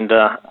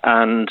cylinder,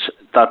 and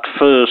that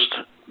first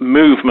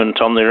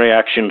movement on the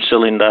reaction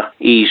cylinder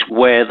is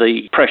where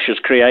the pressure's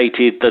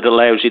created that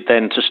allows it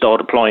then to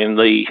start applying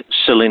the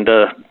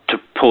cylinder to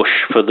push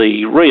for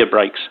the rear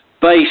brakes.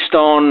 Based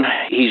on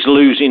he's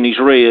losing his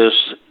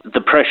rears,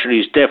 the pressure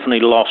is definitely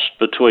lost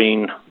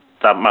between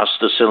that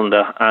master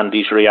cylinder and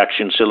his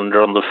reaction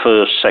cylinder on the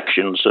first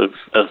sections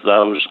of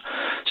those.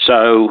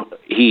 So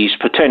his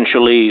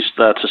potential is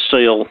that a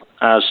seal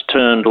has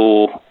turned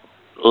or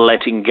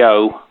letting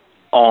go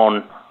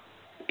on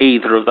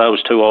either of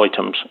those two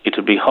items. It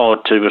would be hard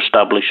to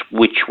establish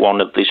which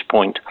one at this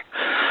point.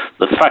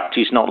 The fact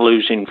he's not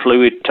losing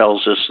fluid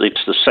tells us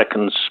it's the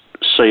second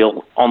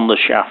seal on the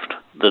shaft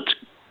that's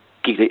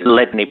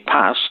letting it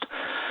past,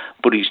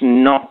 but he's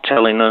not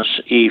telling us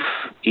if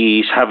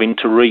he's having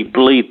to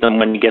re-bleed them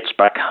when he gets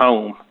back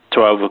home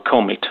to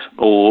overcome it,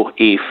 or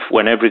if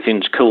when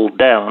everything's cooled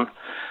down,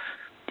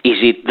 is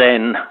it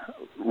then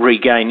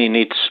regaining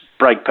its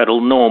brake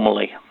pedal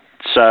normally.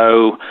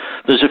 So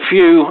there's a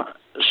few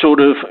sort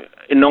of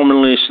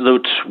anomalies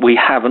that we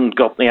haven't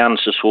got the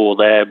answers for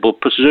there, but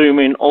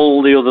presuming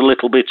all the other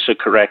little bits are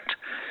correct,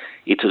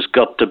 it has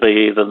got to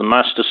be either the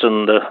master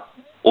cylinder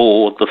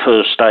or the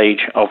first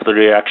stage of the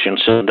reaction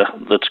cylinder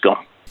that's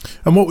gone.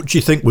 And what would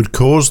you think would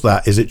cause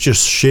that? Is it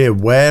just sheer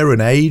wear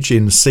and age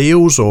in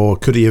seals, or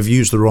could he have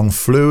used the wrong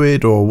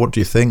fluid, or what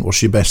do you think?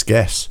 What's your best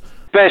guess?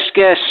 Best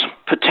guess,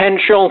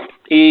 potential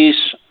is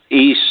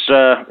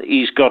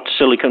he's got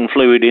silicon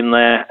fluid in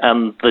there,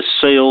 and the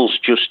seals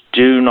just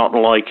do not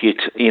like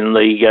it in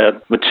the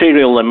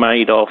material they're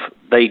made of.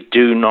 They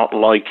do not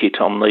like it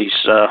on these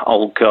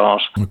old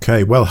cars.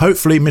 Okay, well,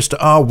 hopefully, Mr.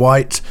 R.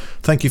 White,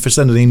 thank you for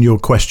sending in your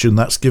question.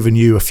 That's given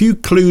you a few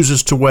clues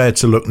as to where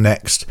to look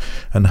next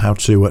and how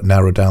to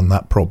narrow down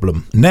that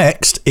problem.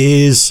 Next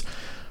is,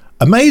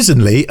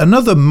 amazingly,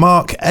 another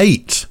Mark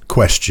 8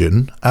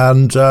 question,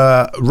 and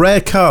rare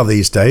car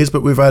these days,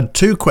 but we've had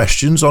two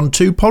questions on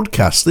two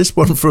podcasts. This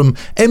one from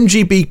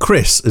MGB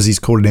Chris, as he's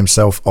calling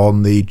himself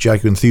on the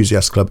Jaguar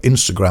Enthusiast Club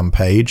Instagram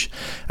page,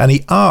 and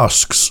he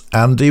asks,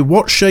 Andy,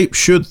 what shape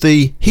should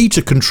the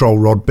heater control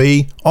rod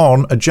be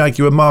on a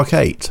Jaguar Mark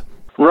 8?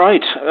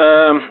 Right,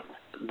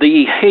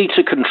 the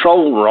heater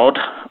control rod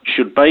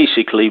should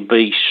basically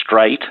be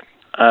straight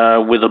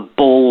with a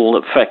ball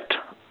effect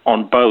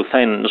on both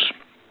ends,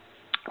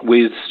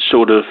 with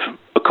sort of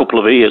a couple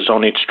of ears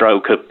on it,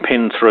 stroke a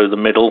pin through the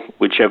middle,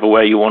 whichever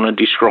way you want to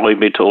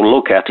describe it or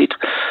look at it.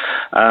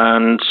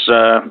 And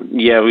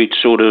it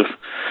sort of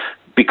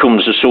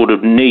becomes a sort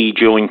of knee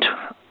joint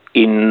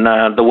in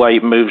the way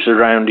it moves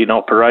around in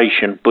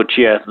operation. But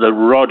the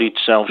rod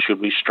itself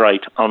should be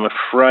straight. I'm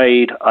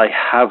afraid I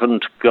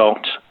haven't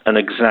got an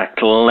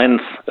exact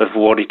length of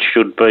what it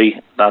should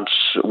be.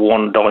 That's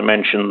one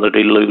dimension that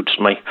eludes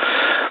me.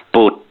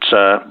 But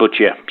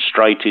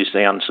straight is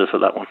the answer for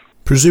that one.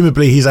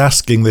 Presumably he's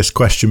asking this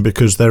question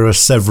because there are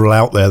several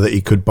out there that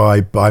he could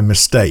buy by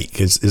mistake.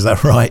 Is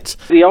that right?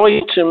 The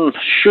item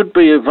should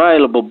be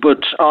available, but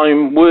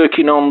I'm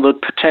working on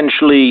that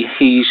potentially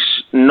he's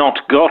not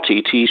got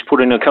it. He's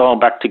putting a car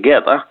back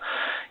together.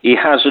 He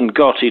hasn't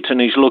got it,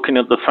 and he's looking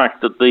at the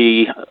fact that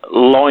the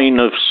line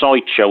of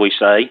sight, shall we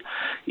say,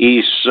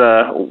 is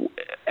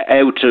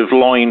out of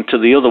line to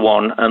the other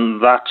one,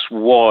 and that's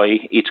why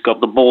it's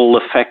got the ball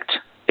effect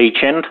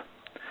each end,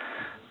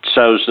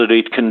 so that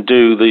it can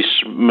do this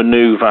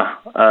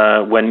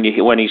manoeuvre when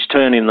he's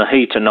turning the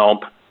heater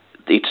knob.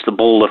 It's the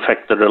ball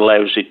effect that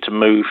allows it to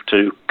move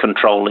to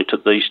control it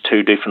at these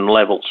two different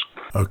levels.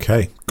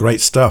 Okay, great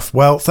stuff.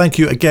 Well, thank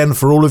you again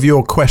for all of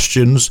your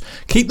questions.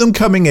 Keep them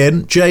coming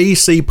in.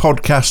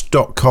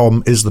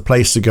 jecpodcast.com is the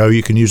place to go.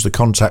 You can use the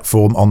contact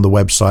form on the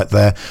website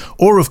there.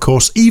 Or, of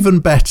course, even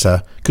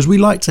better, because we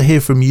like to hear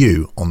from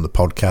you on the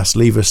podcast,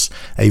 leave us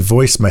a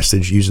voice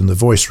message using the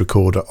voice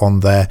recorder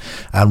on there,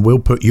 and we'll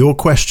put your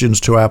questions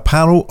to our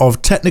panel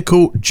of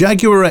technical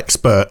Jaguar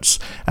experts,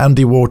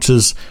 Andy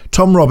Waters,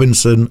 Tom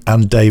Robinson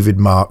and David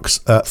Marks.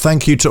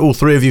 Thank you to all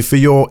three of you for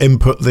your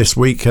input this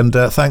week, and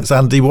thanks,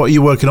 Andy. What are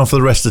you working on for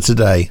the rest of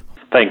today?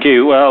 Thank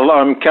you. Well,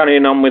 I'm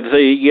carrying on with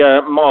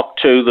the Mark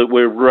II that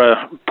we're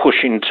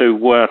pushing to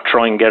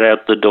try and get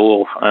out the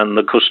door, and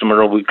the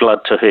customer will be glad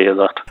to hear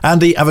that.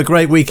 Andy, have a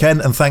great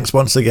weekend, and thanks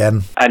once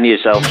again. And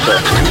yourself, sir.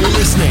 You're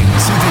listening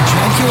to the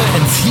Jaguar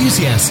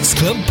Enthusiasts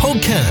Club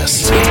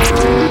podcast.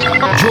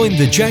 Join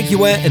the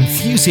Jaguar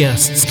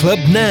Enthusiasts Club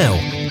now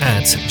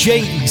at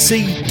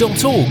jec.org.uk.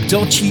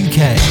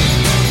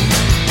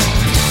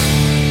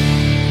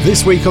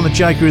 This week on the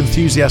Jaguar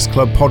Enthusiast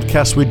Club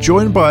podcast, we're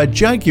joined by a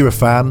Jaguar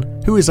fan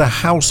who is a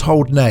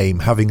household name,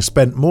 having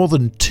spent more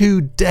than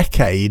 2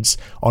 decades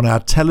on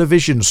our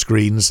television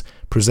screens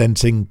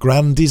presenting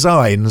Grand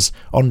Designs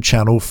on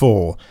Channel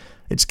 4.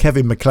 It's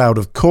Kevin McCloud,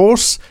 of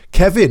course.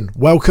 Kevin,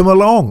 welcome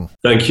along.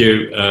 Thank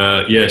you.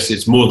 Yes,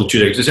 it's more than 2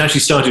 decades. It's actually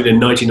started in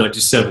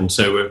 1997,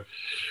 so we're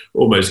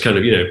almost kind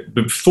of,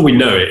 but before we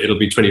know it, it'll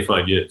be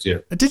 25 years, yeah.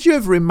 Did you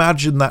ever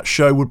imagine that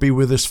show would be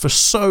with us for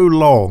so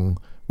long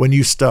when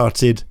you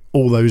started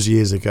all those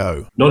years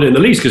ago? Not in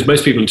the least, because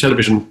most people in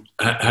television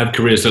have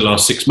careers that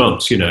last 6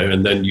 months,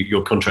 and then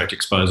your contract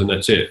expires and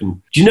that's it. And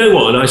do you know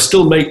what? And I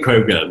still make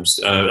programs.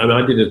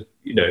 I did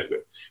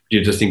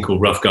a thing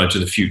called Rough Guide to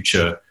the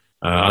Future.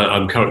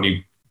 I'm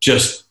currently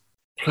just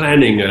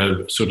planning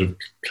a sort of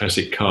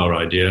classic car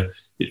idea.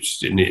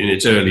 It's in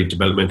its early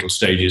developmental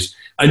stages.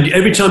 And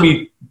every time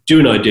you do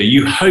an idea,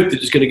 you hope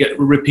that it's going to get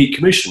a repeat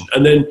commission.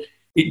 And then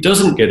it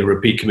doesn't get a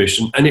repeat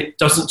commission, and it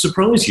doesn't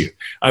surprise you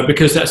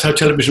because that's how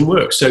television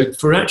works. So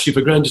for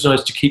Grand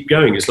Designs to keep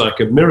going is like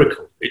a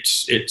miracle.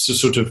 It's a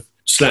sort of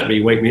slap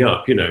me, wake me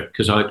up,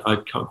 because I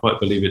can't quite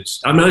believe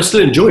it's... I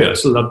still enjoy it. I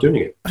still love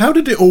doing it. How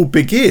did it all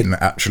begin,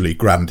 actually,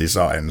 Grand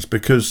Designs?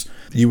 Because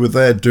you were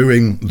there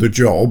doing the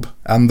job,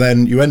 and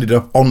then you ended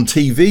up on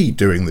TV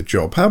doing the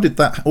job. How did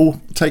that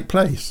all take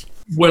place?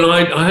 Well,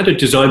 I had a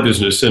design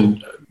business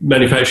and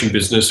manufacturing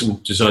business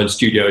and design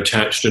studio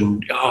attached,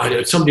 and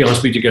somebody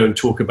asked me to go and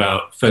talk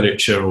about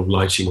furniture or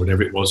lighting,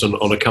 whatever it was,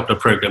 on a couple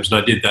of programs,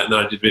 and I did that, and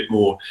I did a bit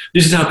more.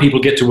 This is how people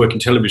get to work in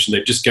television.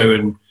 They just go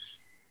and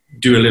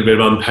do a little bit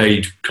of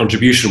unpaid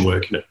contribution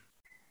work, And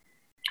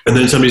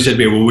then somebody said to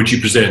me, well, would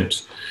you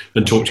present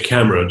and talk to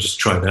camera? Just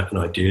try that, and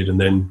I did. And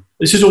then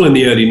this is all in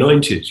the early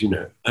 90s,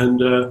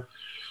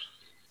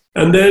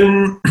 And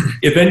then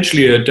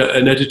eventually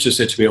an editor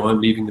said to me,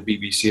 I'm leaving the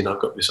BBC and I've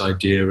got this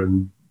idea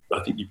and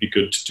I think you'd be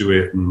good to do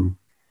it, and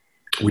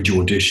would you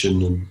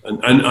audition?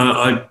 And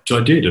I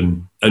did,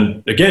 and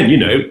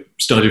again,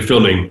 started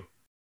filming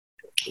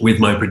with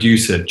my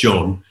producer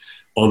John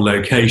on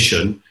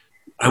location,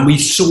 and we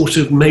sort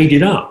of made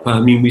it up.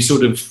 We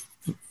sort of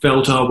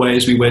felt our way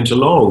as we went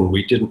along.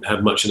 We didn't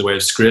have much in the way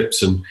of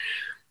scripts, and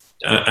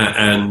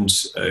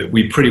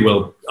we pretty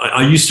well.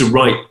 I used to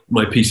write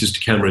my pieces to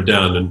camera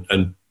down,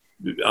 and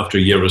after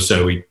a year or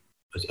so,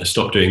 I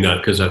stopped doing that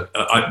because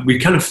we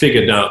kind of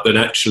figured out that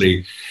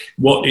actually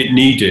what it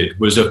needed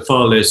was a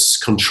far less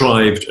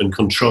contrived and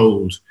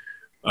controlled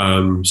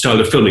style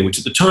of filming, which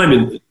at the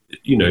time,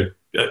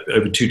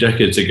 over 2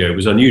 decades ago,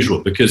 was unusual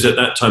because at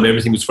that time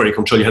everything was very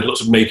controlled. You had lots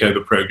of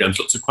makeover programs,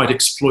 lots of quite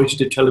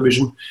exploitative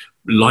television,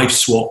 life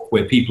swap,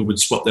 where people would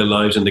swap their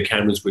lives and the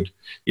cameras would,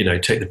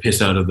 take the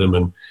piss out of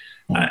them.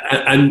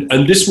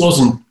 And this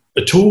wasn't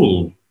at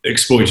all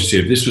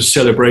exploitative. This was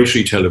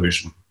celebratory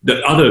television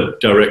that other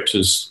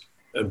directors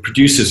and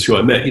producers who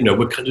I met,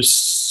 were kind of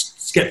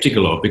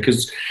skeptical of,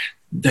 because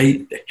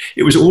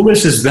it was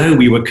almost as though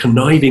we were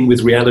conniving with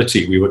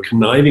reality. We were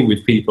conniving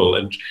with people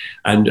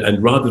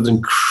and rather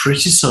than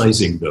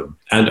criticizing them.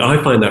 And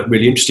I find that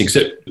really interesting.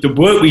 So the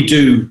work we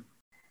do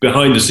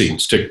behind the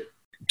scenes to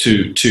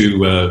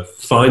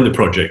find the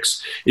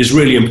projects is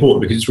really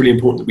important, because it's really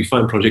important that we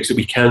find projects that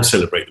we can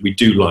celebrate, that we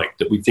do like,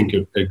 that we think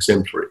are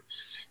exemplary.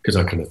 Because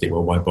I kind of think,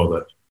 well, why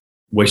bother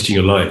wasting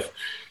your life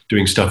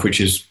doing stuff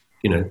which is,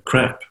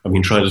 crap?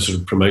 Trying to sort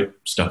of promote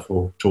stuff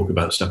or talk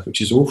about stuff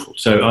which is awful.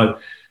 So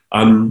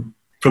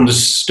from the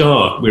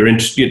start, we're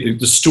interested.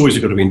 The stories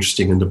have got to be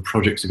interesting, and the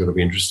projects have got to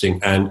be interesting,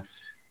 and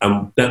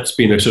that's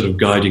been a sort of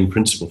guiding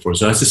principle for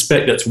us. And I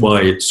suspect that's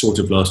why it's sort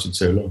of lasted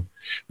so long.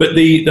 But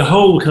the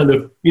whole kind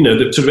of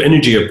the sort of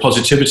energy of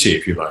positivity,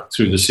 if you like,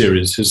 through the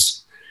series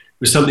was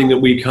something that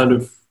we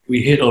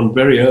hit on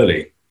very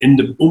early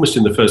almost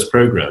in the first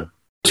program.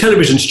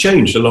 Television's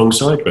changed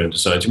alongside render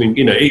science. I mean,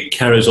 it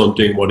carries on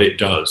doing what it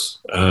does.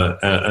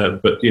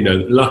 But,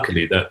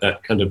 luckily that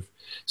kind of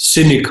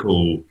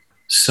cynical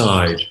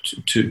side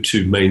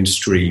to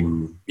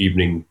mainstream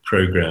evening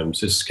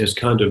programs has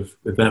kind of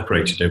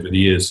evaporated over the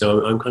years.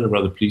 So I'm kind of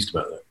rather pleased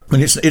about that. I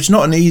mean, it's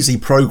not an easy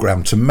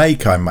program to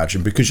make, I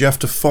imagine, because you have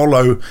to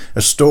follow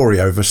a story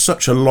over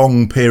such a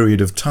long period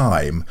of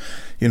time.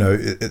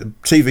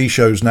 TV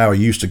shows now are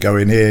used to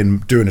going in,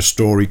 doing a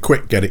story,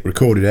 quick, get it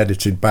recorded,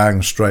 edited,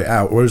 bang, straight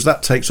out. Whereas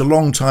that takes a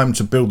long time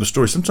to build the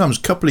story. Sometimes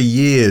a couple of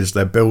years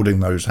they're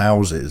building those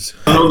houses.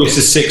 How long is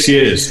this? 6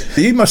 years.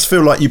 You must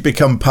feel like you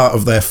become part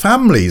of their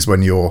families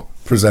when you're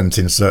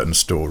presenting certain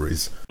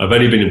stories. I've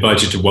only been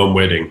invited to one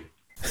wedding.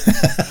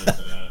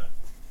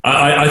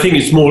 I think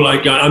it's more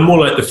like I'm more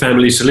like the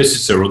family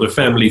solicitor or the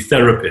family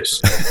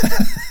therapist.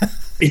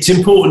 It's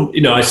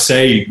important, I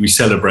say we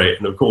celebrate,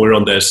 and of course we're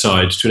on their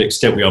side to an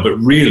extent we are, but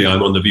really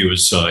I'm on the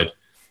viewer's side.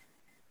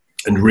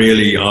 And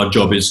really our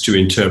job is to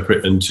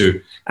interpret and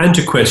to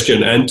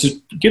question and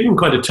to give them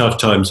quite a tough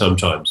time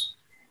sometimes.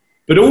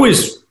 But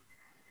always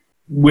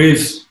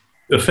with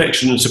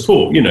affection and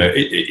support,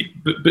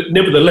 but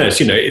nevertheless,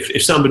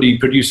 if somebody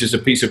produces a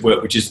piece of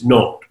work which is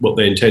not what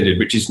they intended,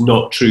 which is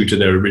not true to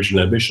their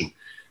original ambition,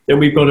 then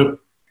we've got to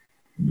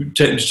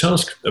take them to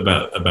task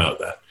about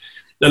that.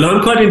 And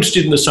I'm quite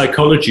interested in the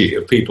psychology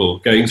of people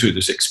going through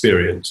this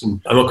experience. And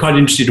I'm quite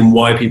interested in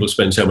why people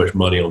spend so much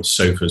money on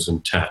sofas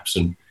and taps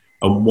and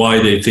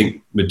why they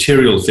think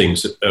material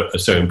things are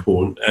so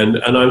important.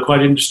 And I'm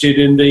quite interested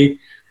in the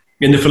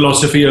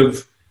philosophy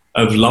of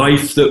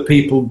life that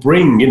people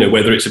bring,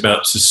 whether it's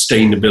about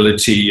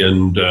sustainability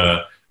and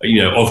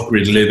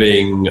off-grid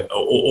living,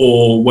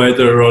 or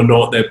whether or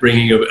not they're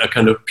bringing a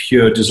kind of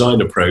pure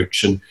design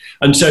approach. And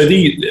so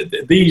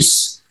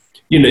these,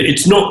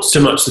 it's not so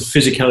much the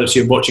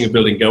physicality of watching a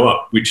building go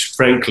up, which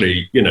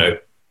frankly,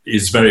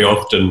 is very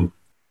often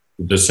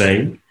the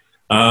same.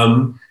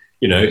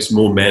 It's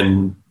more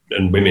men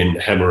and women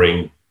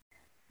hammering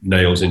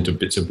nails into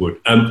bits of wood.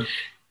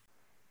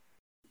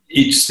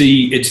 It's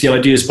the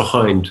ideas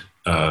behind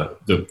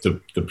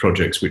the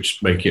projects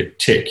which make it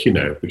tick,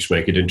 which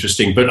make it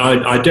interesting. But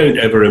I don't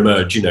ever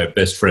emerge,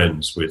 best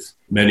friends with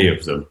many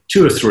of them.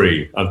 2 or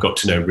 3 I've got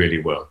to know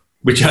really well,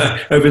 which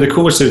over the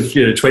course of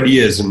 20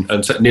 years and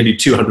nearly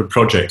 200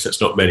 projects,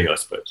 that's not many, I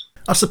suppose.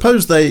 I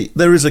suppose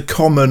there is a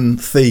common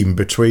theme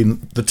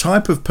between the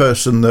type of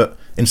person that,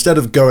 instead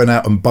of going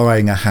out and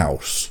buying a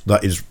house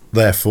that is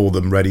there for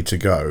them, ready to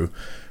go,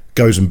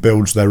 goes and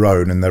builds their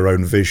own in their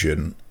own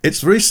vision.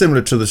 It's very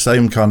similar to the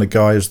same kind of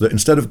guys that,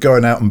 instead of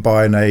going out and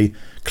buying a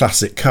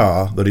classic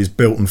car that is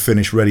built and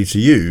finished ready to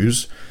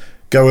use,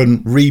 go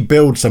and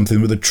rebuild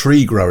something with a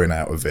tree growing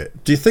out of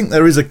it. Do you think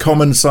there is a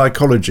common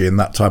psychology in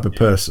that type of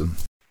person?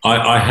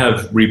 I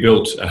have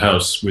rebuilt a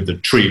house with a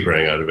tree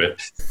growing out of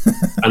it.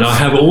 And I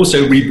have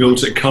also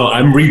rebuilt a car.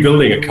 I'm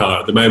rebuilding a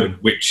car at the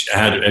moment which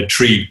had a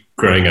tree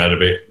growing out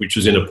of it, which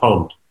was in a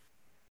pond.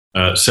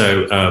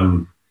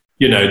 The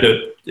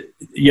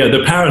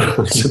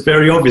parallels are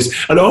very obvious.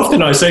 And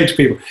often I say to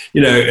people,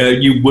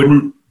 you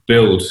wouldn't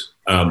build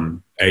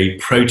a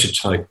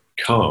prototype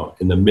car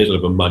in the middle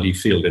of a muddy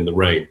field in the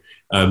rain.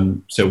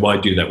 So why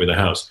do that with a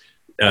house?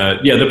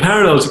 The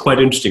parallels are quite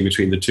interesting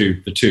between the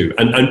two.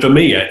 And for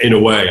me, in a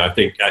way, I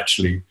think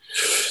actually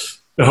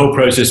the whole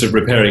process of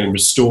repairing and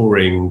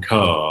restoring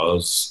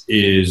cars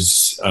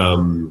is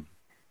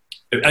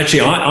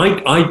actually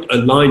I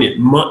align it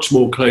much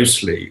more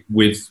closely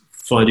with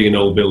finding an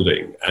old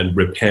building and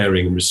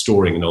repairing and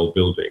restoring an old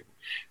building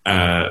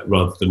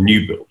rather than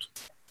new build.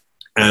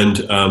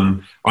 And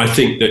I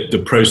think that the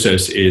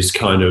process is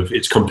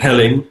it's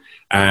compelling,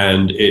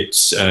 and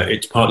it's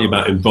partly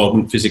about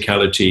involvement,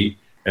 physicality,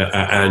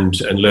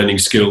 and learning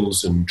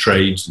skills and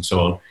trades and so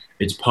on.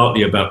 It's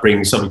partly about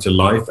bringing something to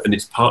life, and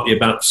it's partly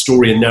about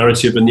story and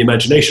narrative and the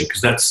imagination,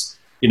 because that's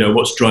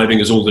what's driving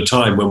us all the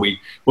time when we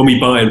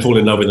buy and fall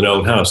in love with an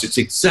old house. It's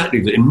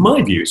exactly, in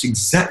my view, it's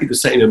exactly the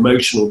same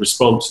emotional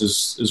response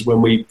as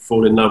when we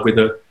fall in love with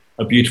a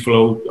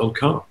beautiful old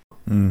car.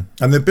 And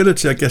the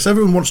ability, I guess,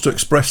 everyone wants to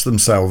express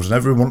themselves and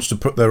everyone wants to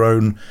put their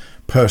own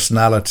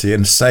personality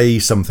and say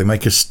something,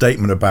 make a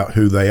statement about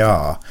who they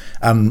are,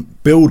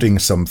 and building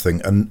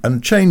something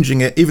and changing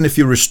it. Even if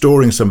you're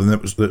restoring something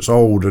that's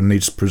old and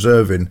needs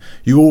preserving,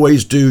 you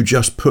always do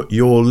just put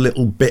your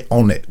little bit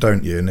on it,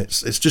 don't you? And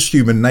it's just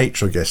human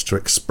nature, I guess, to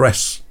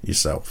express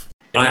yourself.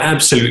 I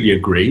absolutely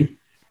agree.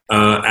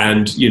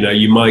 And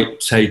you might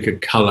take a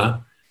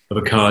colour of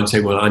a car and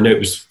say, well, I know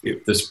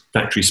this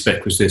factory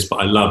spec was this,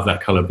 but I love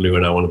that colour blue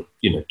and I want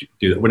to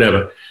do that,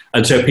 whatever.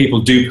 And so people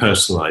do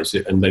personalise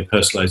it, and they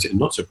personalise it in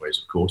lots of ways,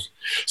 of course.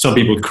 Some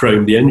people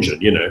chrome the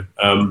engine,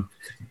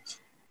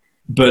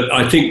 but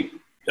I think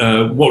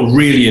what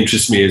really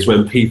interests me is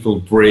when people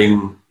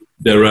bring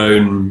their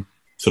own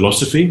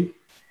philosophy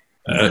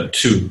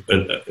to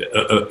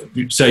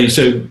say,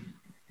 so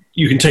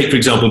you can take, for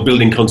example,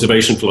 building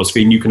conservation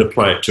philosophy, and you can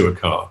apply it to a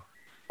car.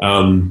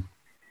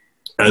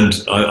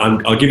 And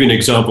I'll give you an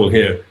example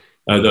here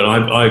that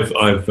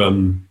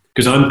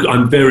because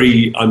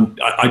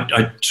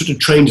I sort of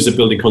trained as a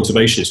building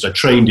conservationist. I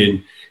trained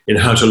in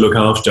how to look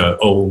after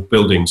old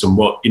buildings and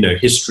what,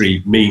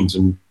 history means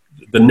and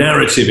the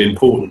narrative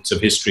importance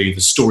of history,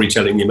 the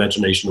storytelling, the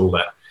imagination, all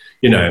that,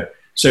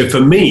 So for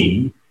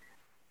me,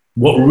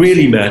 what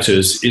really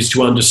matters is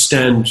to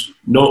understand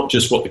not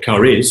just what the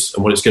car is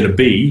and what it's going to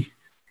be,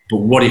 but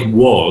what it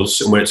was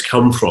and where it's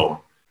come from.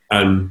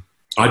 And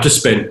I just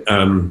spent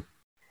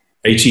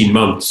 18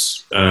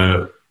 months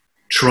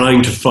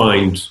trying to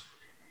find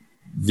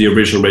the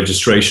original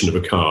registration of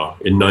a car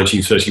in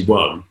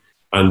 1931.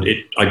 And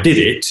I did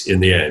it in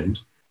the end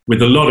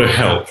with a lot of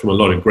help from a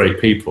lot of great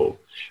people.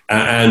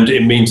 And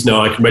it means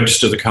now I can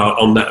register the car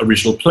on that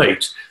original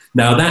plate.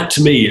 Now that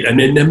to me, and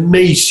it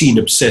may seem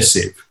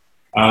obsessive,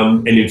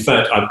 and in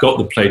fact, I've got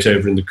the plate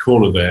over in the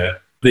corner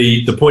there.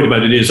 The point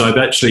about it is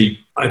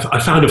I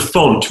found a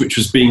font which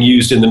was being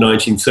used in the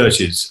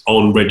 1930s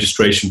on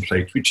registration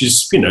plates, which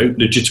is,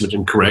 legitimate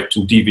and correct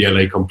and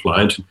DVLA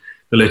compliant. And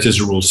the letters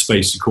are all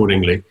spaced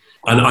accordingly.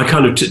 And I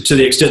kind of, to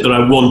the extent that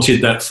I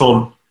wanted that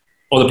font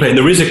on the plate, and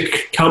there is a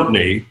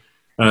company,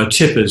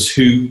 Tippers,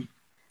 who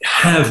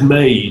have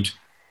made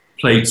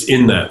plates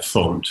in that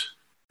font.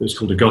 It's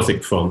called a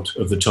Gothic font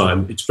of the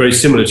time. It's very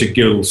similar to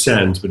Gill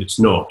Sans, but it's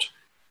not.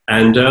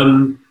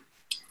 And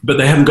but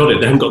they haven't got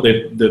it. They haven't got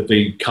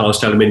the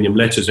cast aluminium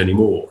letters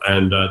anymore,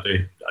 and I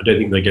don't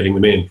think they're getting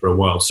them in for a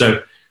while.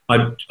 So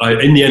I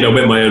in the end, I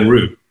went my own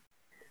route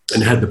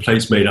and had the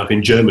plates made up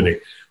in Germany,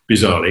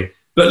 bizarrely.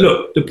 But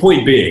look, the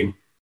point being,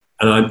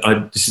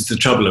 and this is the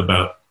trouble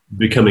about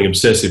becoming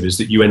obsessive, is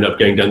that you end up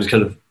going down this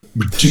kind of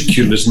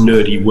ridiculous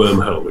nerdy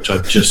wormhole, which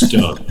I've just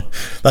done.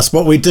 That's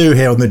what we do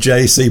here on the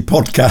JC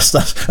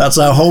podcast. That's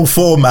our whole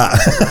format.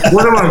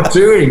 What am I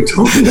doing?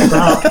 Talking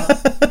about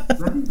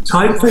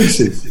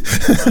typefaces.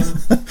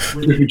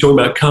 We're talking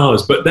about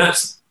cars, but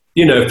that's,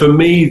 for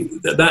me,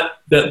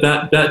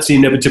 that's the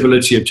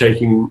inevitability of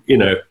taking,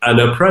 an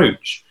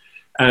approach.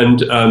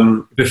 And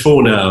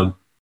before now,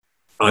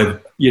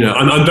 I'm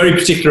very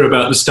particular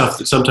about the stuff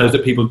that sometimes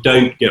that people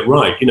don't get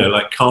right,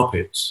 like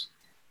carpets.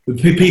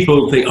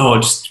 People think,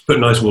 just put a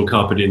nice wool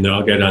carpet in there,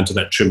 I'll go down to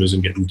that trimmers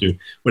and get them to do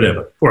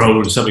whatever, or I'll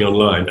order something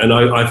online. And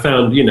I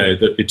found,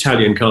 that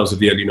Italian cars of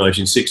the early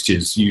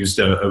 1960s used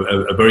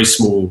a very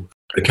small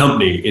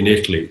company in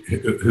Italy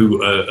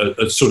who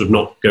are sort of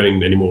not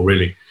going anymore,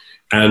 really.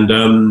 And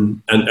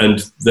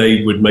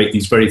they would make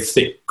these very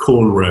thick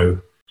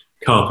cornrow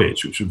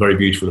carpets, which were very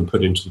beautiful and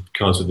put into the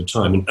cars of the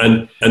time.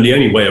 And the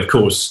only way, of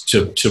course,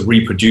 to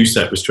reproduce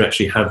that was to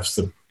actually have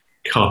the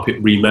carpet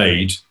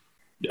remade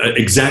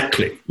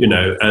exactly,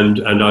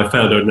 and I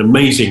found an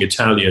amazing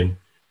Italian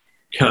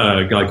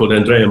guy called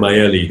Andrea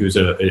Maielli,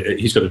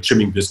 he's got a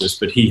trimming business,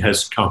 but he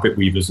has carpet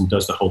weavers and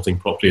does the whole thing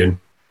properly.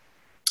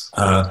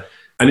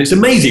 And it's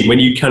amazing when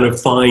you kind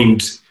of find,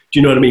 do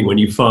you know what I mean? When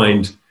you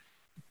find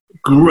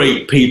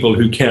great people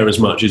who care as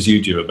much as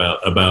you do about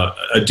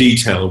a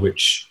detail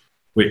which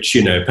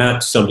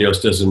perhaps somebody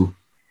else doesn't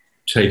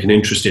take an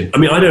interest in. I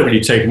mean, I don't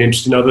really take an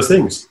interest in other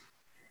things.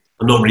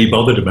 I'm not really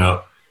bothered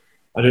about,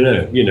 I don't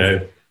know,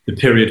 the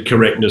period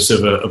correctness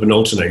of an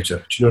alternator.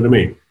 Do you know what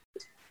I mean?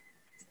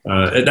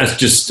 That's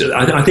just,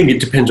 I think it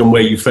depends on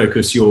where you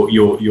focus your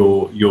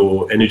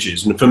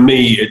energies. And for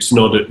me, it's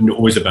not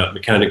always about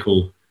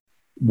mechanical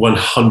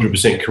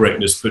 100%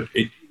 correctness, but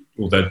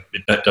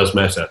that does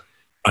matter.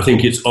 I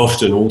think it's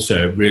often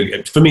also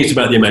really, for me, it's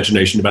about the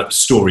imagination, about the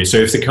story. So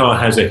if the car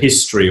has a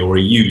history or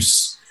a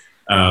use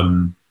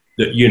that,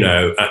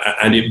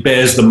 and it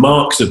bears the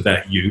marks of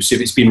that use,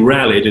 if it's been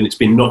rallied and it's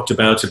been knocked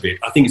about a bit,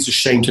 I think it's a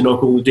shame to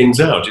knock all the dings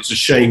out. It's a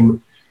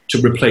shame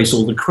to replace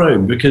all the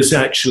chrome, because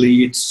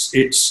actually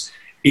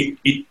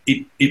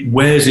it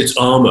wears its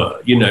armor,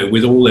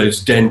 with all those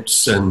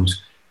dents and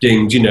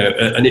dings,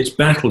 and it's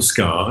battle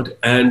scarred,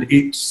 and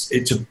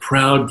it's a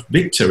proud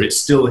victor. It's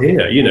still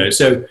here,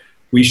 so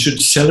we should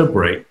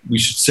celebrate. We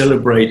should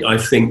celebrate, I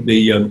think,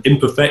 the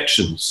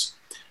imperfections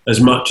as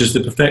much as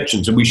the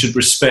perfections, and we should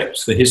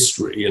respect the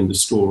history and the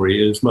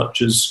story as much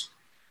as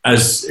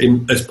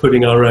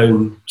putting our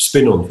own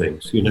spin on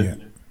things, Yeah.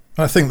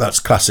 I think that's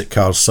classic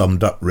cars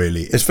summed up,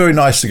 really. It's very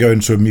nice to go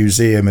into a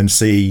museum and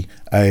see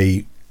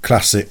a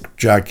classic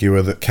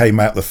Jaguar that came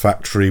out the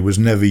factory, was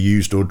never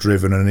used or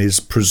driven, and is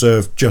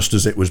preserved just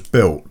as it was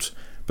built.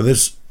 But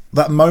there's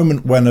that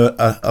moment when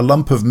a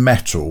lump of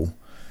metal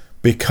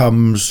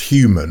becomes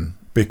human,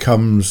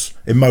 becomes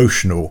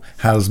emotional,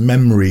 has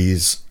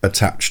memories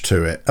attached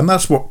to it. And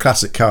that's what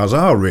classic cars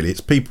are, really.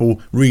 It's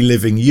people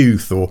reliving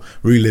youth or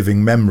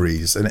reliving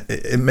memories, and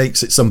it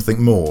makes it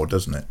something more,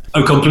 doesn't it?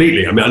 Oh,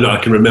 completely. I mean,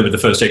 I can remember the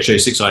first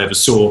XJ6 I ever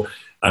saw,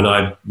 and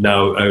I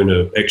now own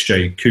a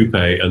XJ Coupe,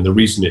 and the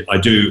reason I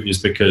do is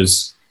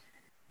because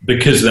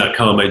that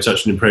car made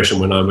such an impression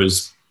when I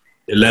was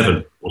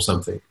 11 or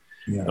something,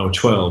 or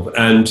 12.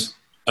 And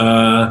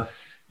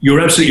you're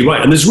absolutely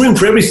right. And there's room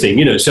for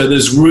everything, so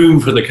there's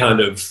room for the kind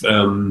of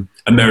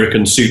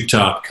American souped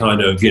up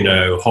kind of,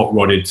 hot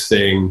rodded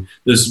thing.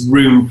 There's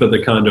room for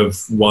the kind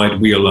of wide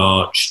wheel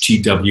arch,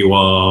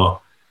 TWR,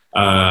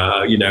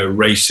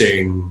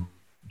 racing,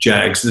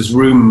 Jags. There's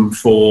room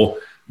for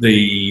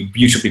the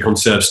beautifully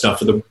conserved stuff,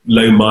 for the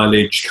low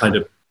mileage kind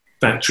of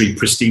factory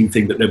pristine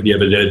thing that nobody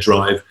ever dared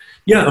drive.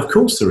 Yeah, of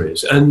course there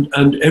is. And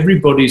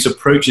everybody's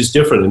approach is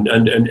different.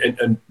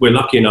 And we're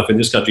lucky enough in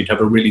this country to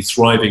have a really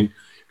thriving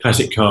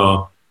classic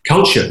car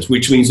culture,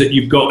 which means that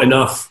you've got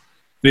enough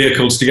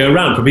vehicles to go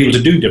around for people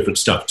to do different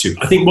stuff too.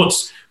 I think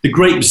what's the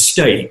great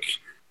mistake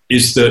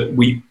is that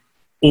we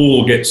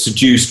all get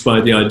seduced by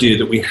the idea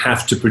that we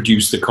have to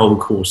produce the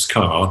concourse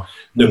car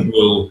that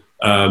will,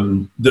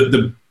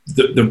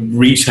 the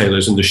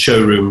retailers and the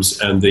showrooms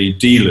and the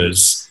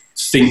dealers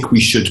think we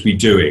should be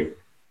doing.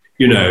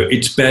 You know,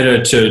 it's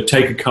better to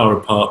take a car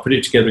apart, put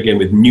it together again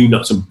with new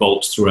nuts and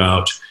bolts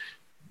throughout,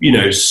 you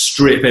know,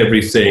 strip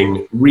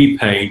everything,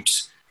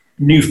 repaint,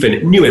 new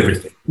finish, new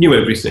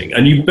everything.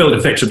 And you build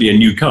effectively a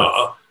new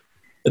car.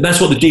 And that's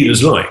what the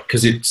dealers like,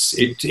 because it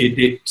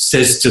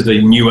says to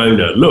the new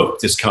owner, look,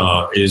 this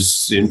car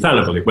is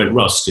infallible. It won't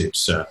rust.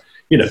 It's,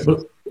 you know,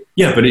 but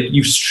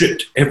you've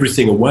stripped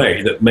everything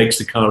away that makes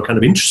the car kind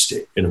of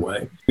interesting in a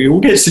way. We all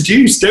get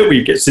seduced, don't we?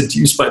 We get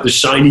seduced by the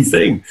shiny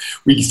thing.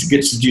 We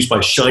get seduced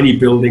by shiny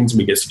buildings, and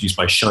we get seduced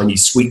by shiny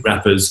sweet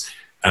wrappers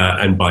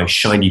and by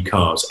shiny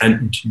cars.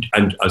 And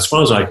as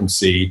far as I can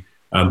see,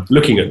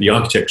 looking at the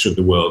architecture of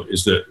the world,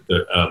 is that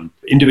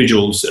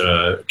individuals,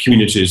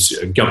 communities,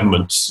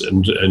 governments,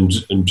 and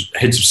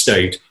heads of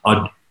state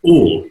are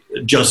all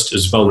just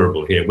as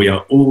vulnerable here. We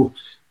are all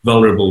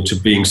vulnerable to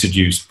being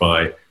seduced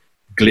by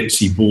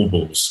glitzy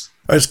baubles.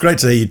 It's great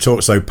to hear you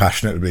talk so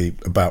passionately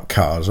about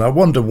cars. I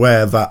wonder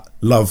where that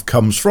love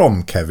comes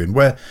from, Kevin.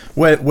 Where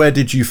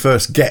did you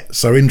first get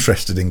so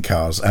interested in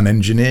cars and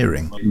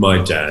engineering?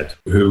 My dad,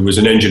 who was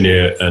an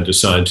engineer and a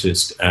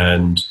scientist,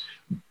 and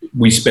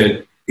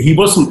he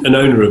wasn't an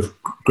owner of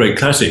great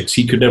classics.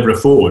 He could never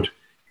afford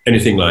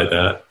anything like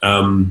that.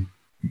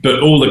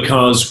 But all the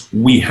cars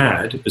we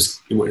had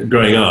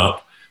growing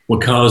up were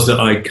cars that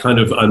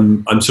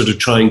I'm sort of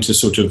trying to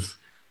sort of,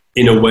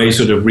 in a way,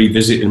 sort of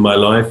revisit in my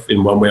life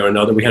in one way or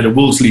another. We had a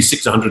Wolseley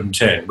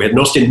 610. We had an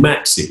Austin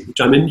Maxi,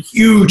 which I'm a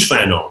huge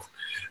fan of.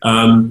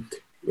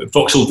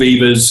 Vauxhall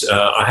Vivas.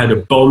 I had a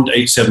Bond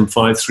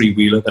 875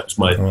 three-wheeler. That was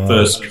my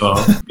first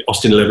car.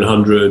 Austin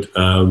 1100,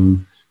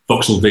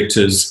 Vauxhall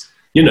Victors.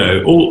 You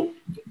know, all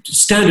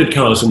standard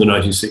cars from the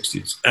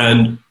 1960s.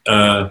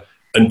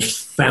 And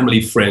family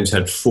friends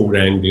had Ford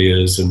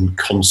Anglias and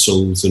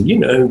Consuls and, you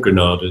know,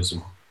 Granadas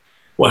and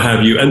what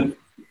have you. And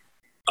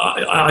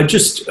I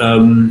just,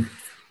 you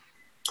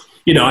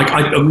know,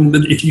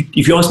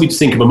 if you ask me to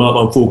think of a Mark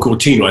 1 Ford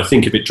Cortina, I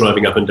think of it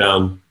driving up and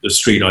down the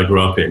street I grew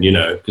up in, you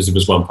know, because there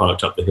was one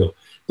parked up the hill.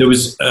 There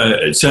was,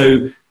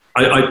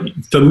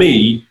 for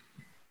me,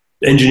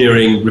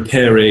 engineering,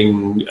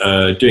 repairing,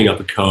 doing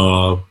up a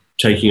car,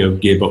 taking a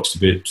gearbox to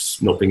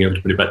bits, not being able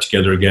to put it back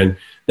together again,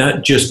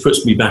 that just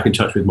puts me back in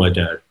touch with my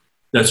dad.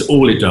 That's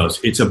all it does.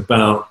 It's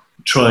about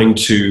trying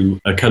to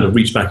kind of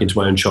reach back into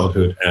my own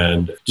childhood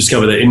and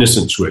discover their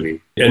innocence,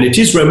 really. And it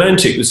is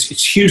romantic.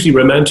 It's hugely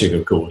romantic,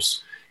 of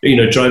course. You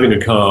know, driving a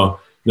car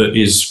that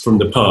is from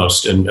the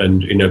past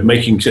and you know,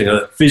 making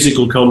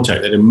physical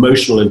contact, that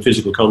emotional and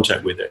physical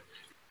contact with it,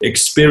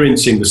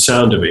 experiencing the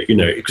sound of it, you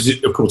know, because,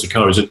 of course, a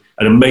car is an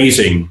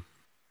amazing,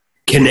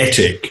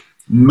 kinetic,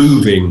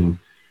 moving,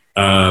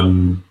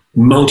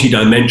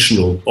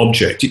 multi-dimensional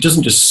object. It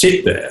doesn't just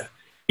sit there.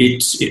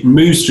 It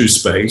moves through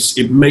space.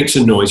 It makes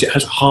a noise. It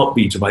has a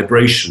heartbeat, a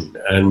vibration,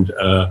 and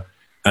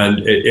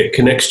it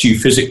connects to you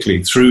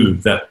physically through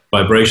that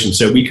vibration.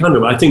 So we kind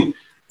of, I think,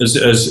 as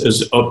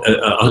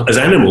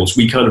animals,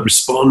 we kind of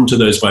respond to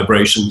those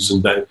vibrations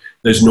and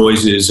those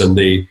noises and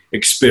the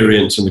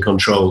experience and the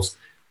controls.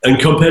 And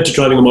compared to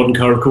driving a modern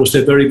car, of course,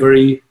 they're very,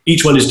 very.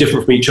 Each one is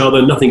different from each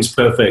other. Nothing's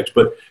perfect,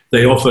 but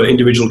they offer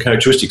individual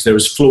characteristics. They're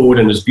as flawed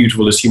and as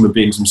beautiful as human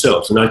beings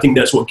themselves. And I think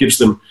that's what gives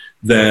them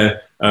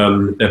their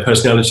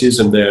personalities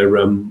and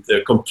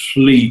their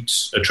complete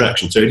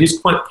attraction. So it is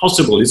quite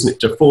possible, isn't it,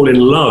 to fall in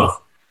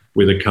love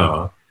with a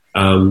car.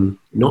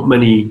 Not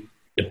many,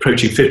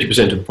 approaching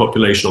 50% of the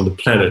population on the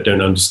planet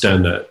don't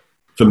understand that.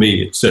 For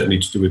me, it's certainly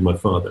to do with my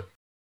father.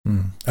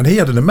 And he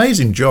had an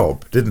amazing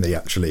job, didn't he,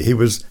 actually? He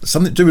was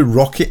something to do with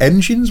rocket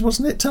engines,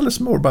 wasn't it? Tell us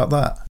more about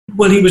that.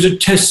 Well, he was a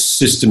test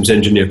systems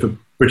engineer for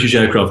British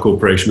Aircraft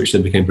Corporation, which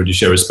then became British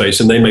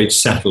Aerospace, and they made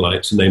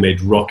satellites and they made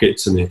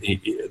rockets, and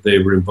they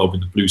were involved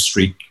with the Blue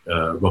Streak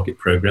rocket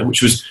program,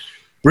 which was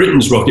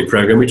Britain's rocket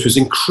program, which was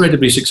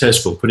incredibly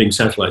successful, putting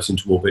satellites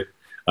into orbit.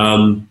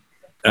 And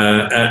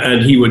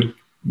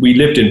we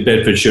lived in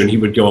Bedfordshire, and he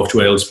would go off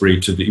to Aylesbury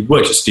he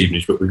worked at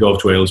Stevenage, but we'd go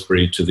off to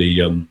Aylesbury to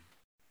the, I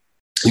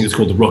think it's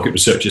called the Rocket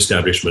Research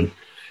Establishment,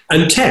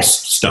 and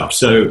test stuff.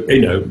 So,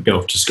 you know, go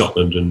off to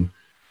Scotland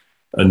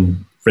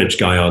and French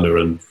Guiana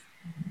and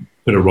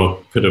put a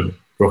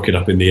rocket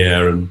up in the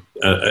air and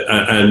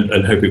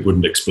hope it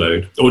wouldn't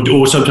explode,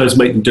 or sometimes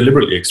make them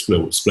deliberately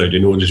explode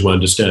in order to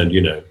understand,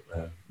 you know,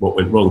 what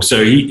went wrong.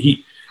 So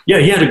he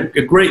had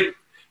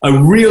a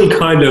real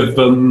kind of,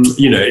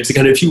 you know, it's the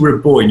kind of, if you were a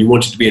boy and you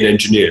wanted to be an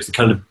engineer, it's the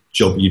kind of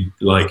job you'd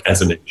like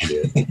as an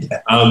engineer.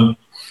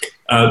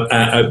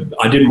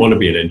 I didn't want to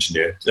be an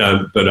engineer,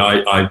 but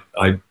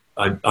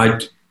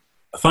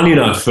funny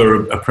enough,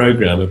 for a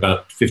program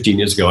about 15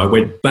 years ago, I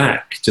went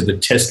back to the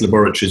test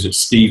laboratories at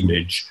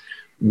Stevenage,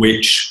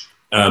 which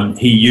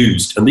he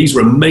used. And these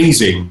were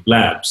amazing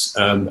labs.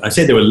 I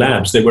say they were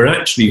labs, they were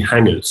actually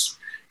hangars,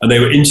 and they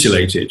were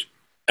insulated.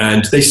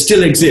 And they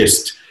still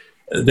exist.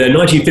 They're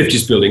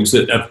 1950s buildings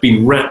that have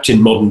been wrapped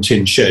in modern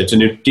tin sheds.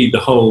 And indeed, the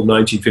whole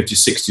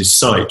 1950s, 60s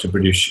site of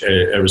British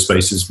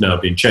Aerospace has now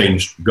been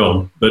changed,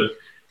 gone. But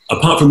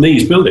apart from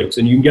these buildings,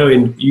 and you can go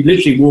in, you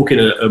literally walk in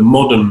a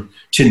modern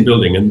tin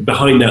building, and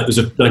behind that there's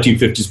a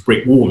 1950s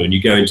brick wall, and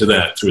you go into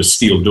that through a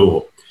steel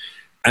door.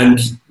 And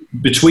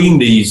between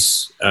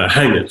these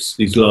hangars,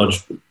 these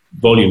large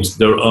volumes,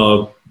 there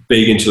are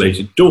big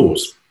insulated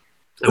doors.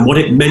 And what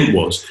it meant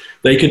was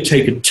they could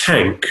take a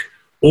tank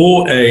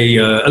or a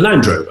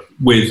Land Rover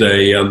with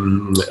a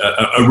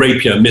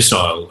Rapier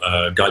missile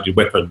guided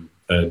weapon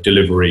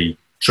delivery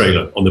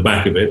trailer on the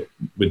back of it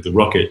with the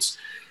rockets,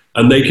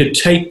 and they could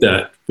take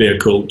that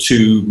vehicle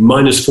to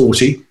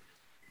 -40,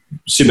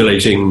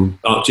 simulating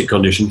Arctic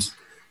conditions,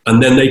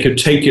 and then they could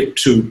take it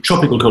to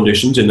tropical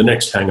conditions in the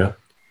next hangar,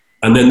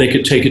 and then they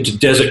could take it to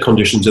desert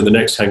conditions in the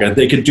next hangar.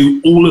 They could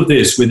do all of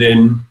this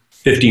within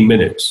 15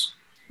 minutes,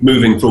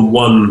 moving from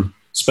one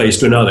space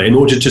to another, in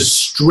order to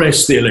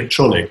stress the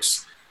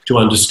electronics to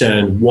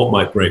understand what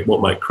might break, what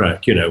might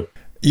crack, you know.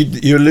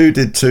 You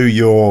alluded to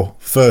your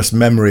first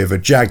memory of a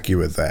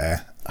Jaguar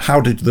there.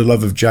 How did the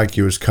love of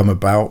Jaguars come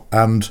about?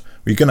 And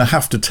you're going to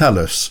have to tell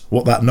us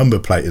what that number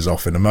plate is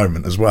off in a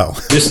moment as well.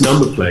 This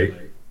number plate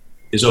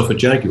is off a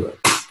Jaguar,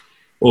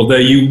 although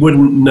you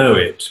wouldn't know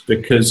it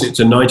because it's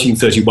a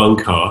 1931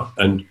 car.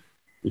 And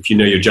if you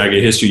know your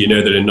Jaguar history, you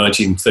know that in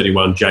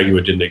 1931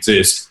 Jaguar didn't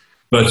exist,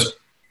 but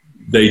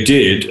they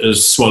did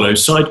as Swallow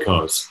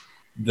sidecars.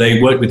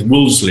 They worked with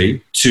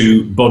Wolseley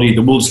to body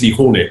the Wolseley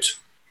Hornet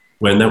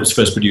when that was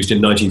first produced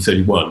in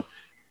 1931.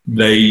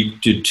 They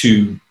did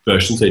two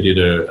versions. They did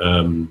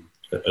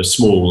a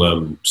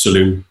small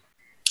saloon,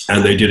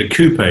 and they did a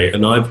coupe.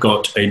 And I've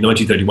got a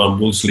 1931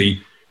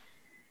 Wolseley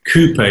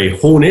coupe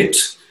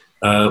Hornet,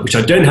 which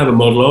I don't have a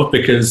model of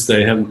because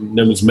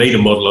no one's made a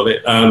model of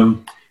it.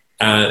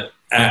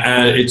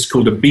 It's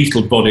called a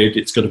beetle-bodied.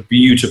 It's got a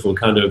beautiful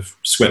kind of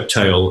swept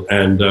tail,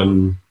 and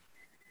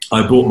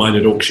I bought mine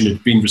at auction.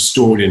 It'd been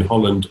restored in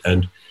Holland,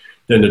 and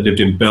then I lived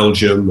in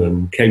Belgium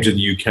and came to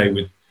the UK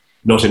with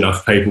not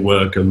enough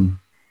paperwork, and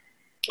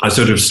I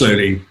sort of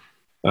slowly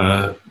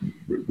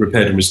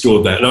repaired and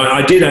restored that. And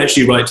I did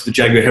actually write to the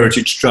Jaguar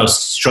Heritage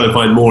Trust to try and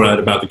find more out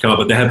about the car,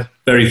 but they have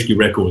very few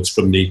records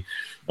from the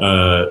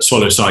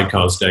Swallow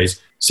sidecars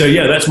days. So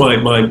yeah, that's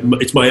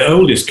it's my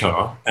oldest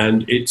car,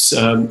 and it's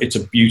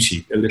a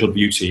beauty, a little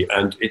beauty,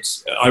 and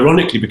it's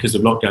ironically, because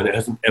of lockdown, it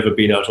hasn't ever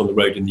been out on the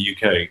road in the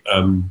UK.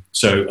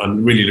 So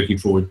I'm really looking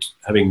forward to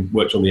having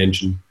worked on the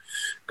engine,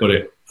 got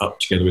it up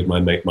together with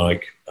my mate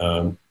Mike.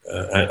 I'm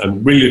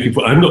really looking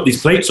forward. I haven't got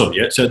these plates on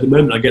yet, so at the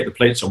moment I get the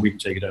plates on, we can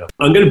take it out.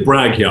 I'm going to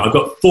brag here. I've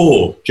got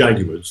 4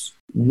 Jaguars,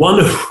 one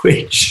of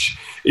which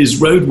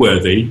is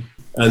roadworthy,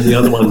 and the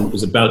other one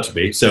is about to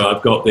be. So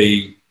I've got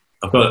the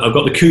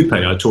coupe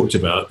I talked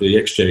about, the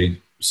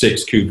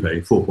XJ6 coupe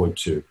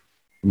 4.2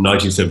 from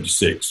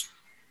 1976,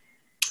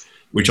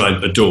 which I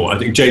adore. I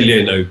think Jay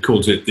Leno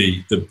calls it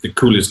the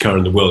coolest car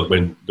in the world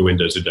when the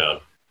windows are down,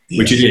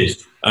 which it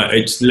is.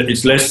 It's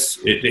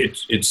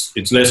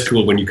less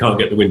cool when you can't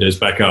get the windows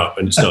back up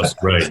and it starts to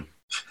rain,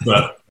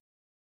 but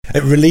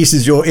it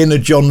releases your inner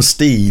John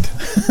Steed.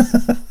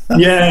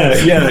 Yeah,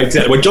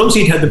 exactly. Well, John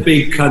Steed had the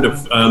big kind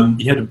of,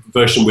 he had a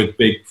version with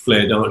big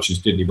flared arches,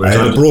 didn't he? I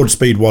had a broad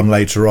speed one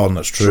later on,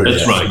 that's true.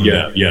 That's right,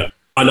 yeah.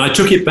 And I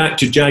took it back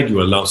to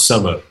Jaguar last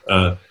summer.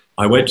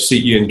 I went to see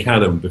Ian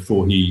Callum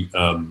before he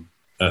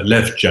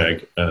left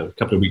Jag, a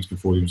couple of weeks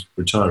before he was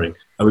retiring.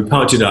 And we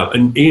parked it up,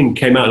 and Ian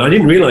came out, and I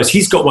didn't realise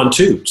he's got one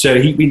too. So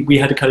we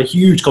had a kind of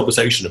huge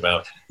conversation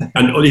about,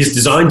 and his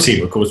design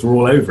team, of course, were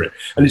all over it.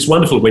 And it's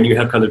wonderful when you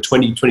have kind of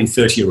 20,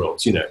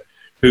 30-year-olds, you know,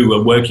 who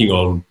are working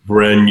on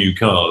brand new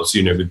cars,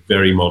 you know, with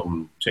very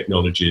modern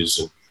technologies,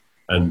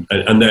 and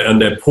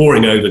they're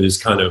poring over this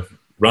kind of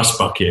rust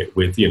bucket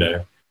with, you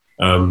know,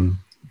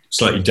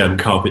 slightly damp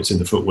carpets in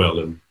the footwell,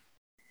 and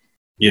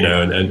you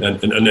know, and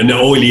an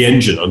oily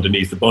engine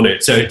underneath the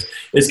bonnet. So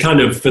it's kind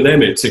of, for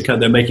them,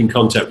 they're making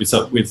contact with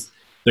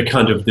the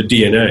kind of the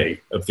DNA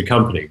of the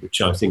company,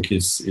 which I think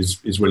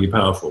is really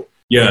powerful.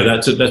 Yeah,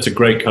 that's a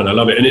great car. I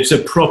love it, and it's a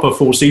proper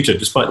 4-seater,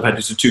 despite the fact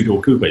it's a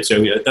 2-door coupe. So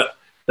yeah,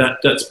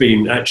 that's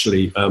been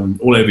actually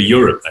all over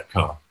Europe, that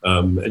car.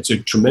 It's a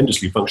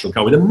tremendously functional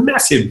car with a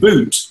massive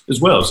boot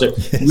as well. So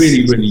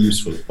really, really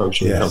useful,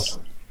 functional. Yes.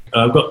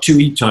 I've got 2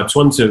 E-types.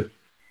 One's a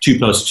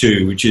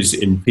 2+2, which is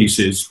in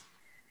pieces,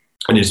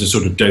 and it's a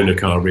sort of donor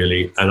car,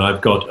 really. And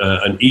I've got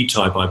an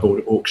E-type I bought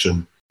at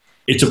auction.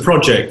 It's a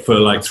project for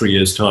like 3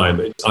 years' time.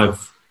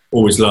 I've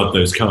always loved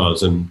those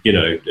cars, and you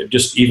know,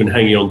 just even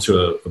hanging on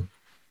to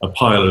a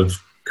pile of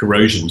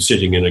corrosion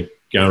sitting in a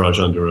garage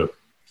under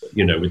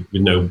with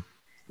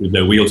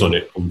no wheels on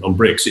it, on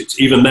bricks.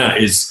 It's even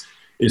that is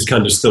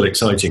kind of still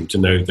exciting to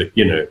know that,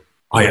 you know,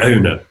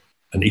 Iona,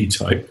 an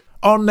E-Type.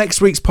 On next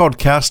week's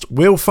podcast,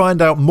 we'll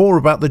find out more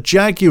about the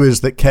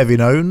Jaguars that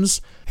Kevin owns.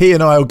 He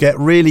and I will get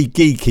really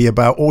geeky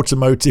about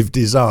automotive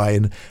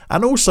design.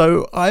 And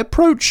also, I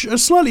approach a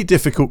slightly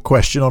difficult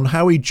question on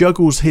how he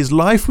juggles his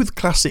life with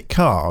classic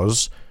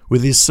cars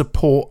with his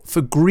support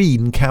for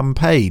green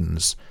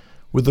campaigns,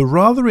 with a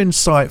rather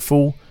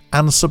insightful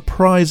and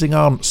surprising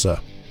answer.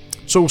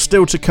 It's all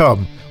still to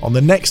come on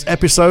the next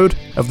episode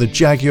of the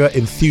Jaguar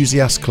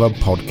Enthusiast Club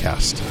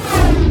podcast.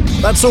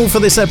 That's all for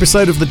this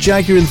episode of the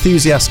Jaguar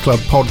Enthusiast Club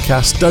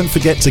podcast. Don't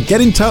forget to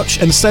get in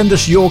touch and send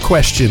us your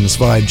questions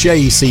via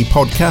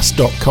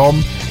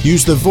jecpodcast.com.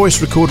 Use the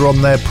voice recorder on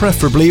there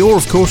preferably, or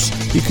of course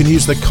you can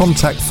use the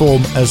contact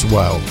form as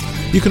well.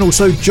 You can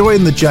also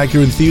join the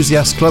Jaguar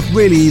Enthusiast Club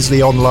really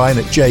easily online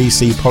at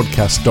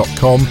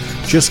jecpodcast.com.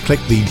 Just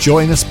click the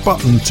Join Us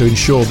button to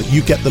ensure that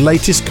you get the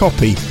latest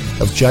copy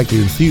of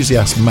Jaguar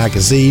Enthusiast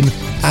magazine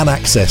and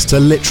access to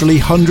literally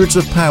hundreds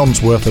of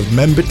pounds worth of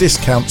member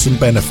discounts and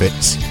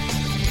benefits.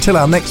 Till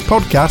our next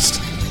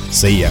podcast,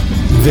 see ya.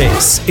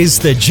 This is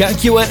the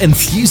Jaguar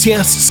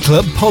Enthusiasts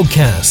Club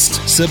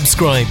podcast.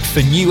 Subscribe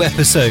for new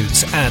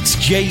episodes at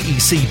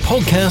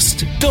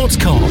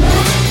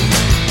jecpodcast.com.